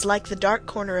isolation is like the dark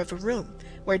corner of a room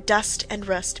where dust and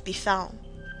rust befoul.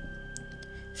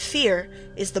 Fear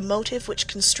is the motive which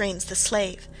constrains the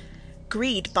slave.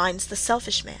 Greed binds the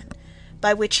selfish man,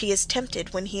 by which he is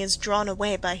tempted when he is drawn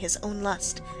away by his own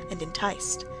lust and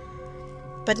enticed.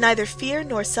 But neither fear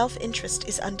nor self-interest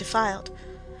is undefiled,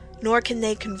 nor can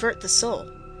they convert the soul.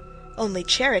 Only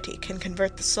charity can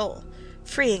convert the soul,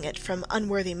 freeing it from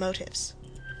unworthy motives.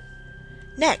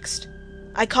 Next,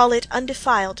 I call it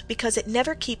undefiled because it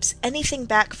never keeps anything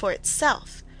back for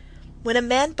itself. When a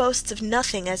man boasts of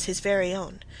nothing as his very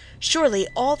own, surely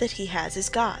all that he has is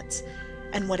God's,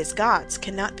 and what is God's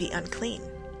cannot be unclean.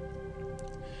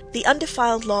 The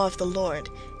undefiled law of the Lord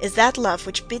is that love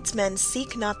which bids men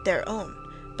seek not their own,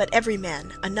 but every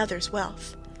man another's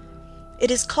wealth.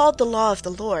 It is called the law of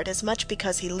the Lord as much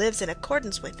because he lives in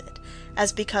accordance with it,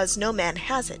 as because no man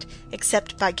has it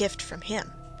except by gift from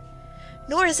him.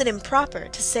 Nor is it improper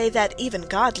to say that even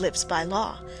God lives by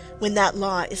law, when that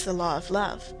law is the law of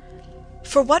love.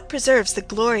 For what preserves the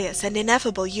glorious and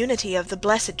ineffable unity of the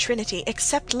blessed Trinity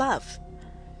except love?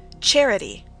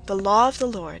 Charity, the law of the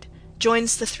Lord,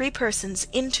 joins the three persons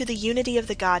into the unity of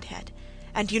the Godhead,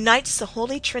 and unites the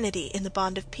Holy Trinity in the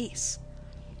bond of peace.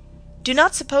 Do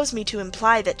not suppose me to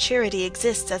imply that charity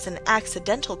exists as an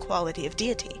accidental quality of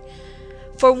deity,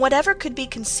 for whatever could be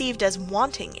conceived as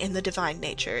wanting in the divine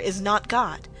nature is not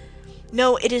God.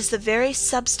 No, it is the very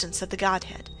substance of the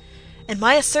Godhead, and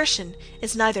my assertion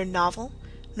is neither novel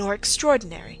nor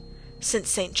extraordinary, since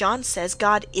St. John says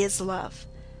God is love.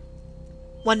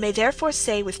 One may therefore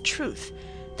say with truth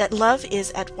that love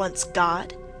is at once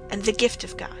God and the gift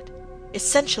of God,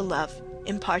 essential love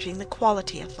imparting the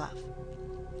quality of love.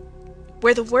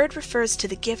 Where the word refers to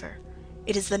the giver,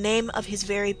 it is the name of his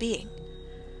very being.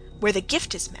 Where the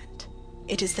gift is meant,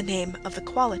 it is the name of the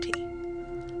quality.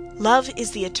 Love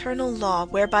is the eternal law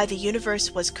whereby the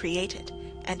universe was created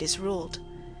and is ruled.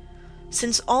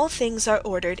 Since all things are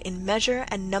ordered in measure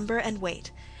and number and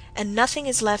weight, and nothing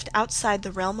is left outside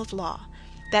the realm of law,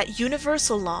 that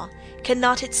universal law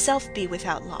cannot itself be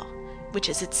without law, which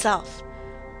is itself.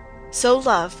 So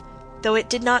love, though it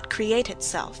did not create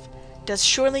itself, does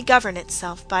surely govern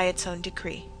itself by its own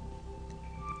decree.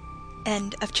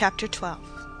 End of chapter 12.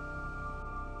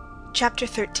 Chapter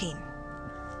 13.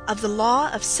 Of the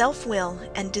law of self-will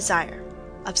and desire,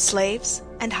 of slaves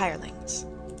and hirelings.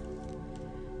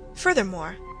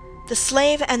 Furthermore, the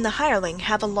slave and the hireling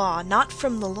have a law not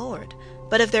from the Lord,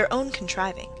 but of their own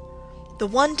contriving. The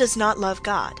one does not love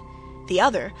God, the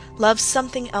other loves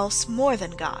something else more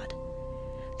than God.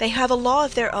 They have a law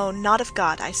of their own, not of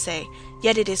God, I say,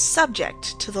 yet it is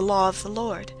subject to the law of the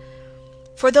Lord.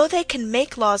 For though they can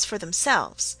make laws for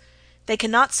themselves, they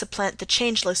cannot supplant the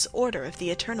changeless order of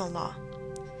the eternal law.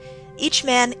 Each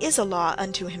man is a law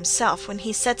unto himself when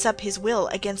he sets up his will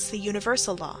against the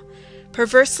universal law,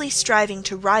 perversely striving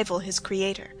to rival his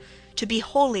Creator, to be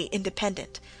wholly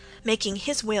independent, making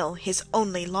his will his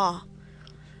only law.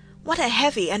 What a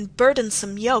heavy and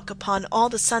burdensome yoke upon all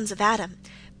the sons of Adam,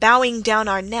 bowing down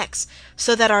our necks,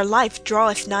 so that our life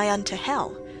draweth nigh unto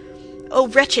hell! O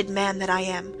wretched man that I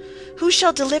am! Who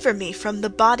shall deliver me from the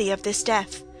body of this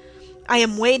death? I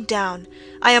am weighed down,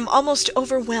 I am almost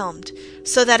overwhelmed,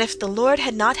 so that if the Lord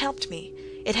had not helped me,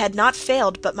 it had not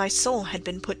failed but my soul had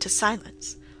been put to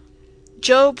silence.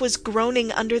 Job was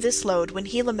groaning under this load when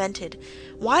he lamented,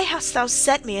 Why hast thou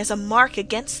set me as a mark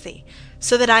against thee,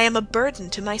 so that I am a burden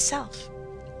to myself?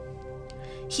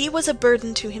 He was a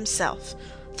burden to himself,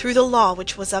 through the law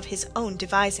which was of his own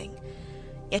devising.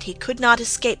 Yet he could not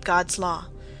escape God's law,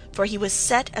 for he was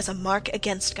set as a mark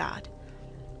against God.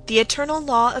 The eternal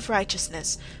law of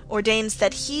righteousness ordains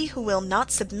that he who will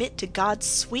not submit to God's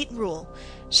sweet rule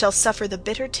shall suffer the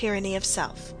bitter tyranny of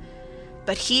self.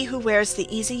 But he who wears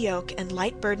the easy yoke and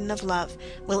light burden of love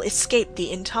will escape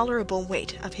the intolerable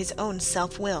weight of his own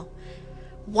self-will.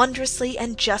 Wondrously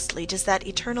and justly does that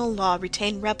eternal law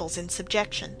retain rebels in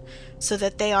subjection, so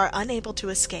that they are unable to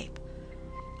escape.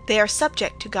 They are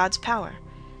subject to God's power,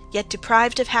 yet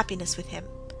deprived of happiness with him,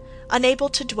 unable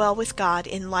to dwell with God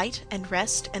in light and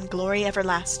rest and glory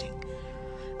everlasting.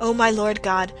 O my Lord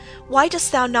God, why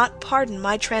dost thou not pardon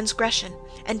my transgression,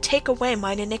 and take away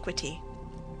mine iniquity?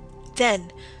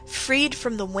 Then, freed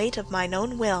from the weight of mine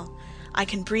own will, I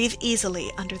can breathe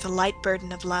easily under the light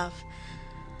burden of love.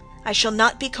 I shall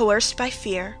not be coerced by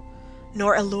fear,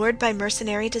 nor allured by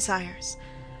mercenary desires,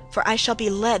 for I shall be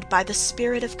led by the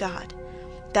Spirit of God,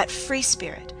 that free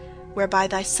Spirit, whereby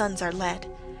thy sons are led,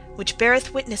 which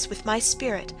beareth witness with my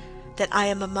spirit that I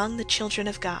am among the children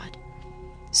of God.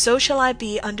 So shall I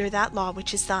be under that law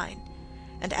which is thine,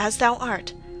 and as thou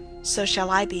art, so shall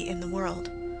I be in the world.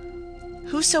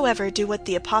 Whosoever do what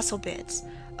the apostle bids,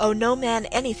 owe no man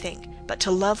anything but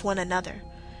to love one another,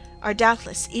 are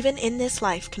doubtless even in this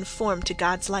life conformed to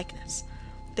God's likeness.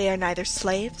 They are neither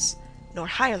slaves nor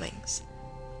hirelings,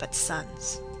 but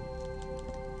sons.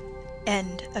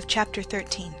 End of chapter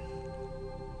 13.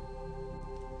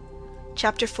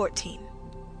 Chapter 14.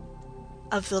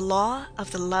 Of the law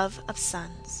of the love of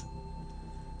sons.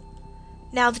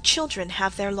 Now the children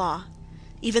have their law,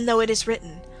 even though it is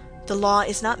written, the law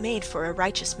is not made for a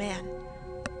righteous man.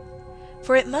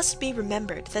 For it must be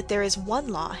remembered that there is one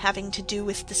law having to do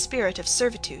with the spirit of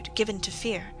servitude given to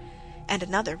fear, and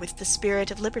another with the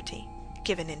spirit of liberty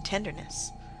given in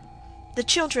tenderness. The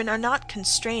children are not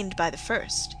constrained by the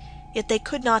first, yet they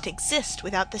could not exist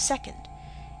without the second.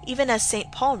 Even as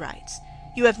St. Paul writes,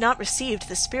 you have not received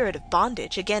the spirit of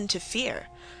bondage again to fear,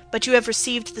 but you have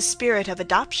received the spirit of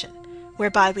adoption,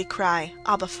 whereby we cry,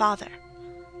 Abba, Father.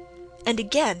 And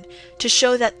again, to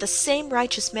show that the same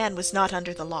righteous man was not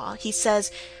under the law, he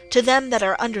says, to them that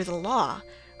are under the law,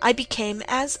 I became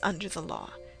as under the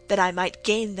law, that I might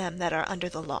gain them that are under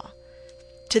the law.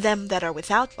 To them that are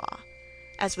without law,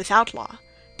 as without law,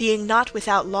 being not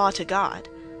without law to God,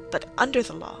 but under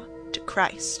the law to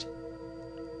Christ.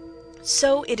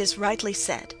 So it is rightly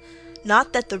said,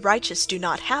 not that the righteous do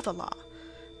not have a law,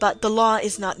 but the law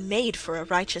is not made for a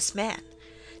righteous man.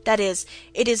 That is,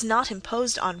 it is not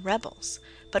imposed on rebels,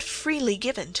 but freely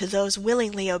given to those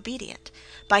willingly obedient,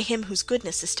 by him whose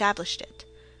goodness established it.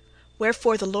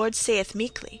 Wherefore the Lord saith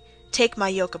meekly, Take my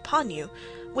yoke upon you,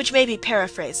 which may be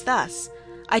paraphrased thus,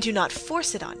 I do not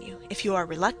force it on you, if you are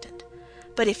reluctant,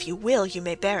 but if you will, you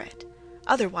may bear it.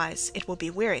 Otherwise it will be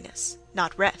weariness,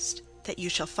 not rest, that you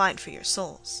shall find for your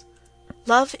souls.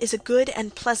 Love is a good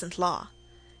and pleasant law.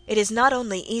 It is not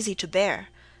only easy to bear,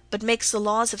 but makes the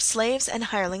laws of slaves and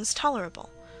hirelings tolerable,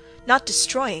 not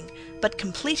destroying, but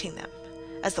completing them,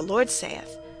 as the Lord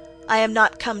saith, I am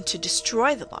not come to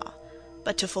destroy the law,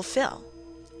 but to fulfill.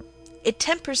 It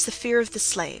tempers the fear of the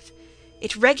slave,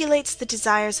 it regulates the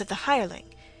desires of the hireling,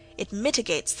 it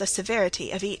mitigates the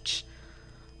severity of each.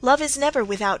 Love is never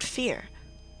without fear,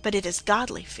 but it is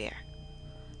godly fear.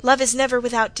 Love is never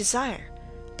without desire,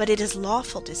 but it is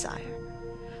lawful desire.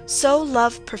 So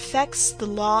love perfects the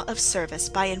law of service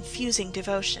by infusing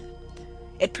devotion.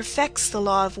 It perfects the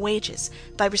law of wages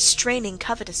by restraining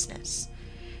covetousness.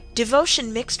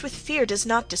 Devotion mixed with fear does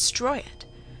not destroy it,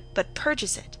 but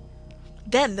purges it.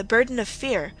 Then the burden of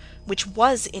fear, which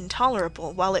was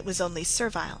intolerable while it was only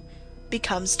servile,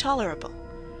 becomes tolerable,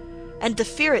 and the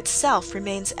fear itself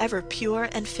remains ever pure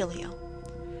and filial.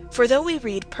 For though we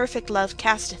read, perfect love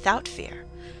casteth out fear,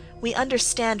 we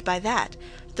understand by that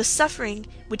the suffering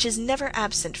which is never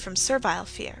absent from servile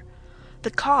fear,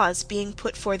 the cause being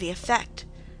put for the effect,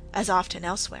 as often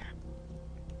elsewhere.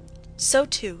 So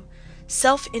too,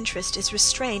 self-interest is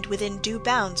restrained within due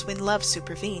bounds when love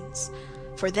supervenes,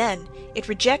 for then it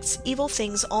rejects evil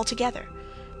things altogether,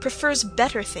 prefers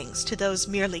better things to those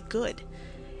merely good,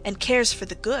 and cares for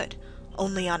the good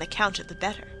only on account of the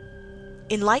better.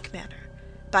 In like manner,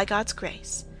 by God's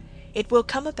grace, it will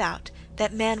come about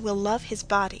that man will love his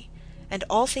body, and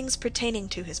all things pertaining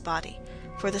to his body,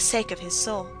 for the sake of his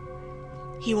soul.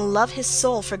 He will love his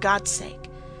soul for God's sake,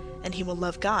 and he will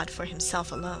love God for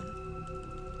himself alone.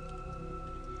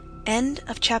 End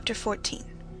of chapter 14.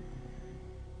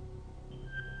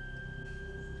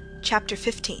 Chapter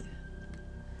 15.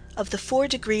 Of the 4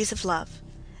 degrees of love,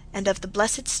 and of the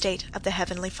blessed state of the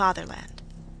heavenly fatherland.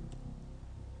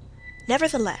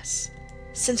 Nevertheless,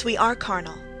 since we are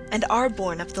carnal, and are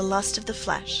born of the lust of the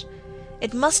flesh,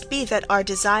 it must be that our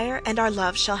desire and our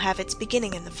love shall have its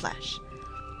beginning in the flesh.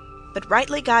 But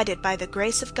rightly guided by the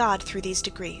grace of God through these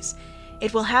degrees,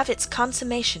 it will have its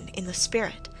consummation in the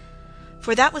Spirit.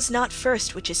 For that was not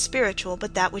first which is spiritual,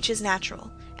 but that which is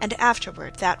natural, and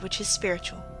afterward that which is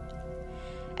spiritual.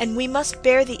 And we must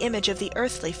bear the image of the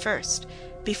earthly first,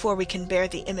 before we can bear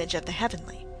the image of the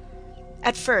heavenly.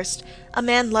 At first, a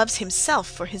man loves himself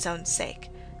for his own sake,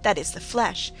 that is the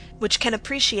flesh, which can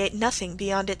appreciate nothing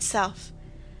beyond itself.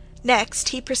 Next,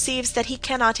 he perceives that he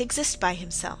cannot exist by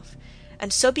himself,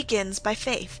 and so begins by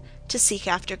faith to seek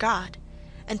after God,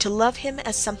 and to love him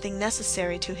as something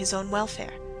necessary to his own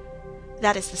welfare.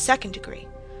 That is the second degree,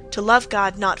 to love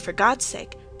God not for God's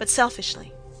sake, but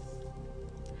selfishly.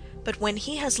 But when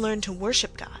he has learned to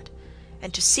worship God,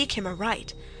 and to seek him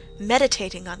aright,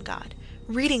 meditating on God,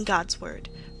 reading God's word,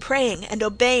 praying and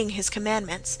obeying his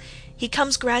commandments, he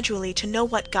comes gradually to know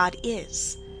what God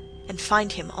is, and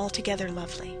find him altogether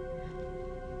lovely.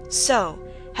 So,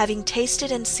 having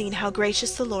tasted and seen how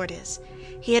gracious the Lord is,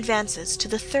 he advances to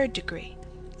the third degree,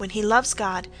 when he loves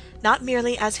God not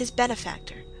merely as his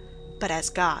benefactor, but as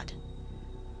God.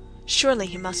 Surely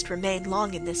he must remain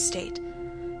long in this state,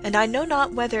 and I know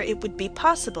not whether it would be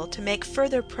possible to make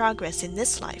further progress in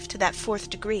this life to that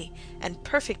fourth degree and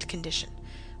perfect condition,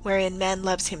 wherein man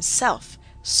loves himself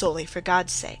solely for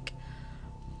God's sake.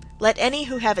 Let any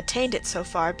who have attained it so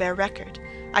far bear record.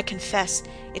 I confess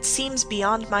it seems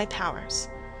beyond my powers.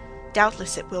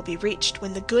 Doubtless it will be reached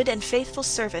when the good and faithful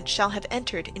servant shall have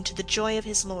entered into the joy of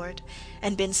his Lord,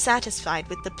 and been satisfied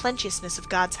with the plenteousness of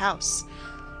God's house.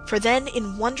 For then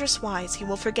in wondrous wise he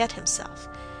will forget himself,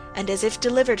 and as if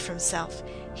delivered from self,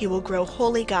 he will grow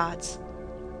wholly God's.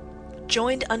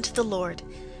 Joined unto the Lord,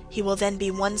 he will then be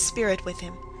one spirit with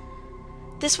him.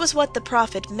 This was what the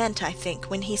prophet meant, I think,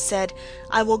 when he said,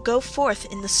 I will go forth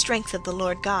in the strength of the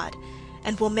Lord God,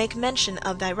 and will make mention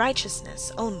of thy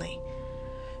righteousness only.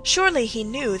 Surely he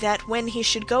knew that when he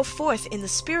should go forth in the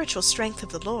spiritual strength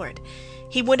of the Lord,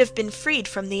 he would have been freed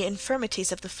from the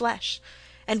infirmities of the flesh,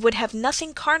 and would have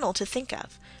nothing carnal to think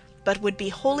of, but would be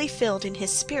wholly filled in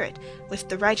his spirit with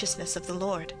the righteousness of the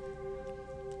Lord.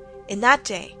 In that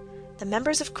day, the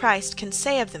members of Christ can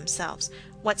say of themselves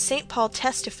what St. Paul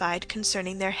testified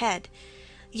concerning their head,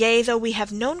 Yea, though we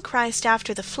have known Christ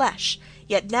after the flesh,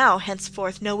 yet now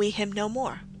henceforth know we him no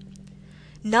more.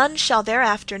 None shall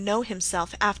thereafter know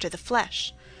himself after the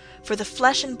flesh, for the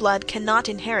flesh and blood cannot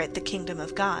inherit the kingdom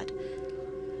of God.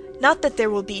 Not that there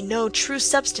will be no true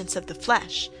substance of the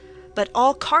flesh, but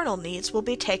all carnal needs will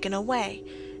be taken away,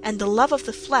 and the love of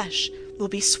the flesh will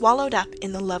be swallowed up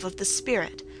in the love of the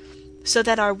Spirit, so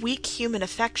that our weak human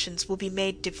affections will be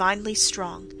made divinely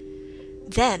strong.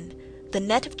 Then the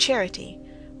net of charity,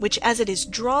 which as it is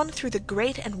drawn through the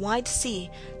great and wide sea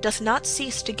doth not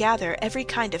cease to gather every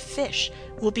kind of fish,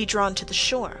 will be drawn to the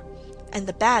shore, and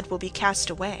the bad will be cast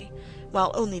away,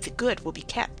 while only the good will be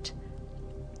kept.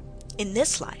 In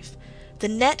this life, the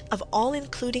net of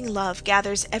all-including love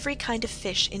gathers every kind of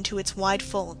fish into its wide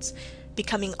folds,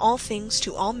 becoming all things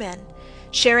to all men,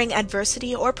 sharing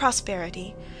adversity or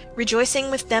prosperity, rejoicing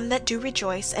with them that do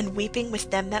rejoice, and weeping with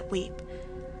them that weep.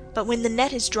 But when the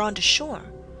net is drawn to shore,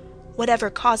 whatever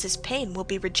causes pain will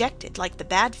be rejected like the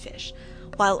bad fish,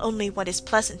 while only what is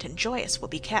pleasant and joyous will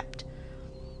be kept.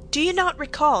 Do you not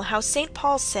recall how St.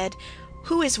 Paul said,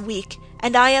 Who is weak,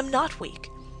 and I am not weak?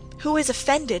 Who is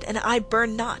offended, and I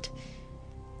burn not?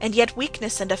 And yet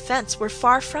weakness and offence were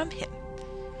far from him.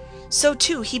 So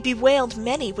too he bewailed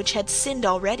many which had sinned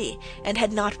already, and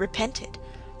had not repented,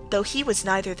 though he was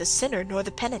neither the sinner nor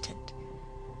the penitent.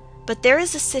 But there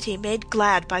is a city made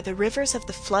glad by the rivers of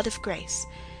the flood of grace,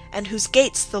 and whose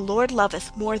gates the Lord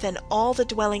loveth more than all the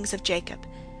dwellings of Jacob.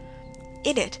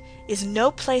 In it is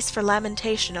no place for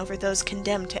lamentation over those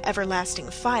condemned to everlasting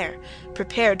fire,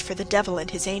 prepared for the devil and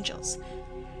his angels.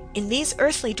 In these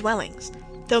earthly dwellings,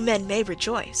 though men may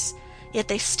rejoice, yet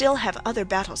they still have other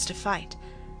battles to fight,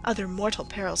 other mortal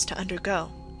perils to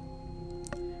undergo.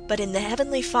 But in the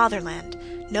heavenly fatherland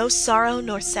no sorrow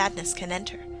nor sadness can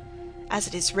enter. As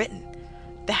it is written,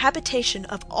 The habitation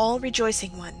of all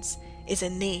rejoicing ones is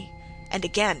in thee, and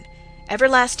again,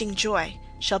 everlasting joy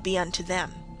shall be unto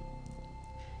them.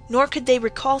 Nor could they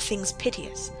recall things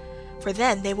piteous, for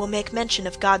then they will make mention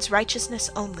of God's righteousness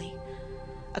only.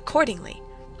 Accordingly,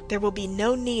 there will be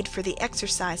no need for the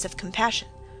exercise of compassion,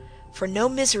 for no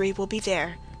misery will be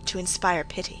there to inspire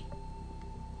pity.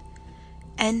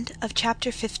 End of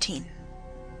chapter 15.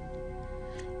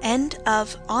 End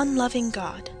of On Loving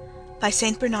God by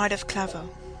St. Bernard of Clairvaux.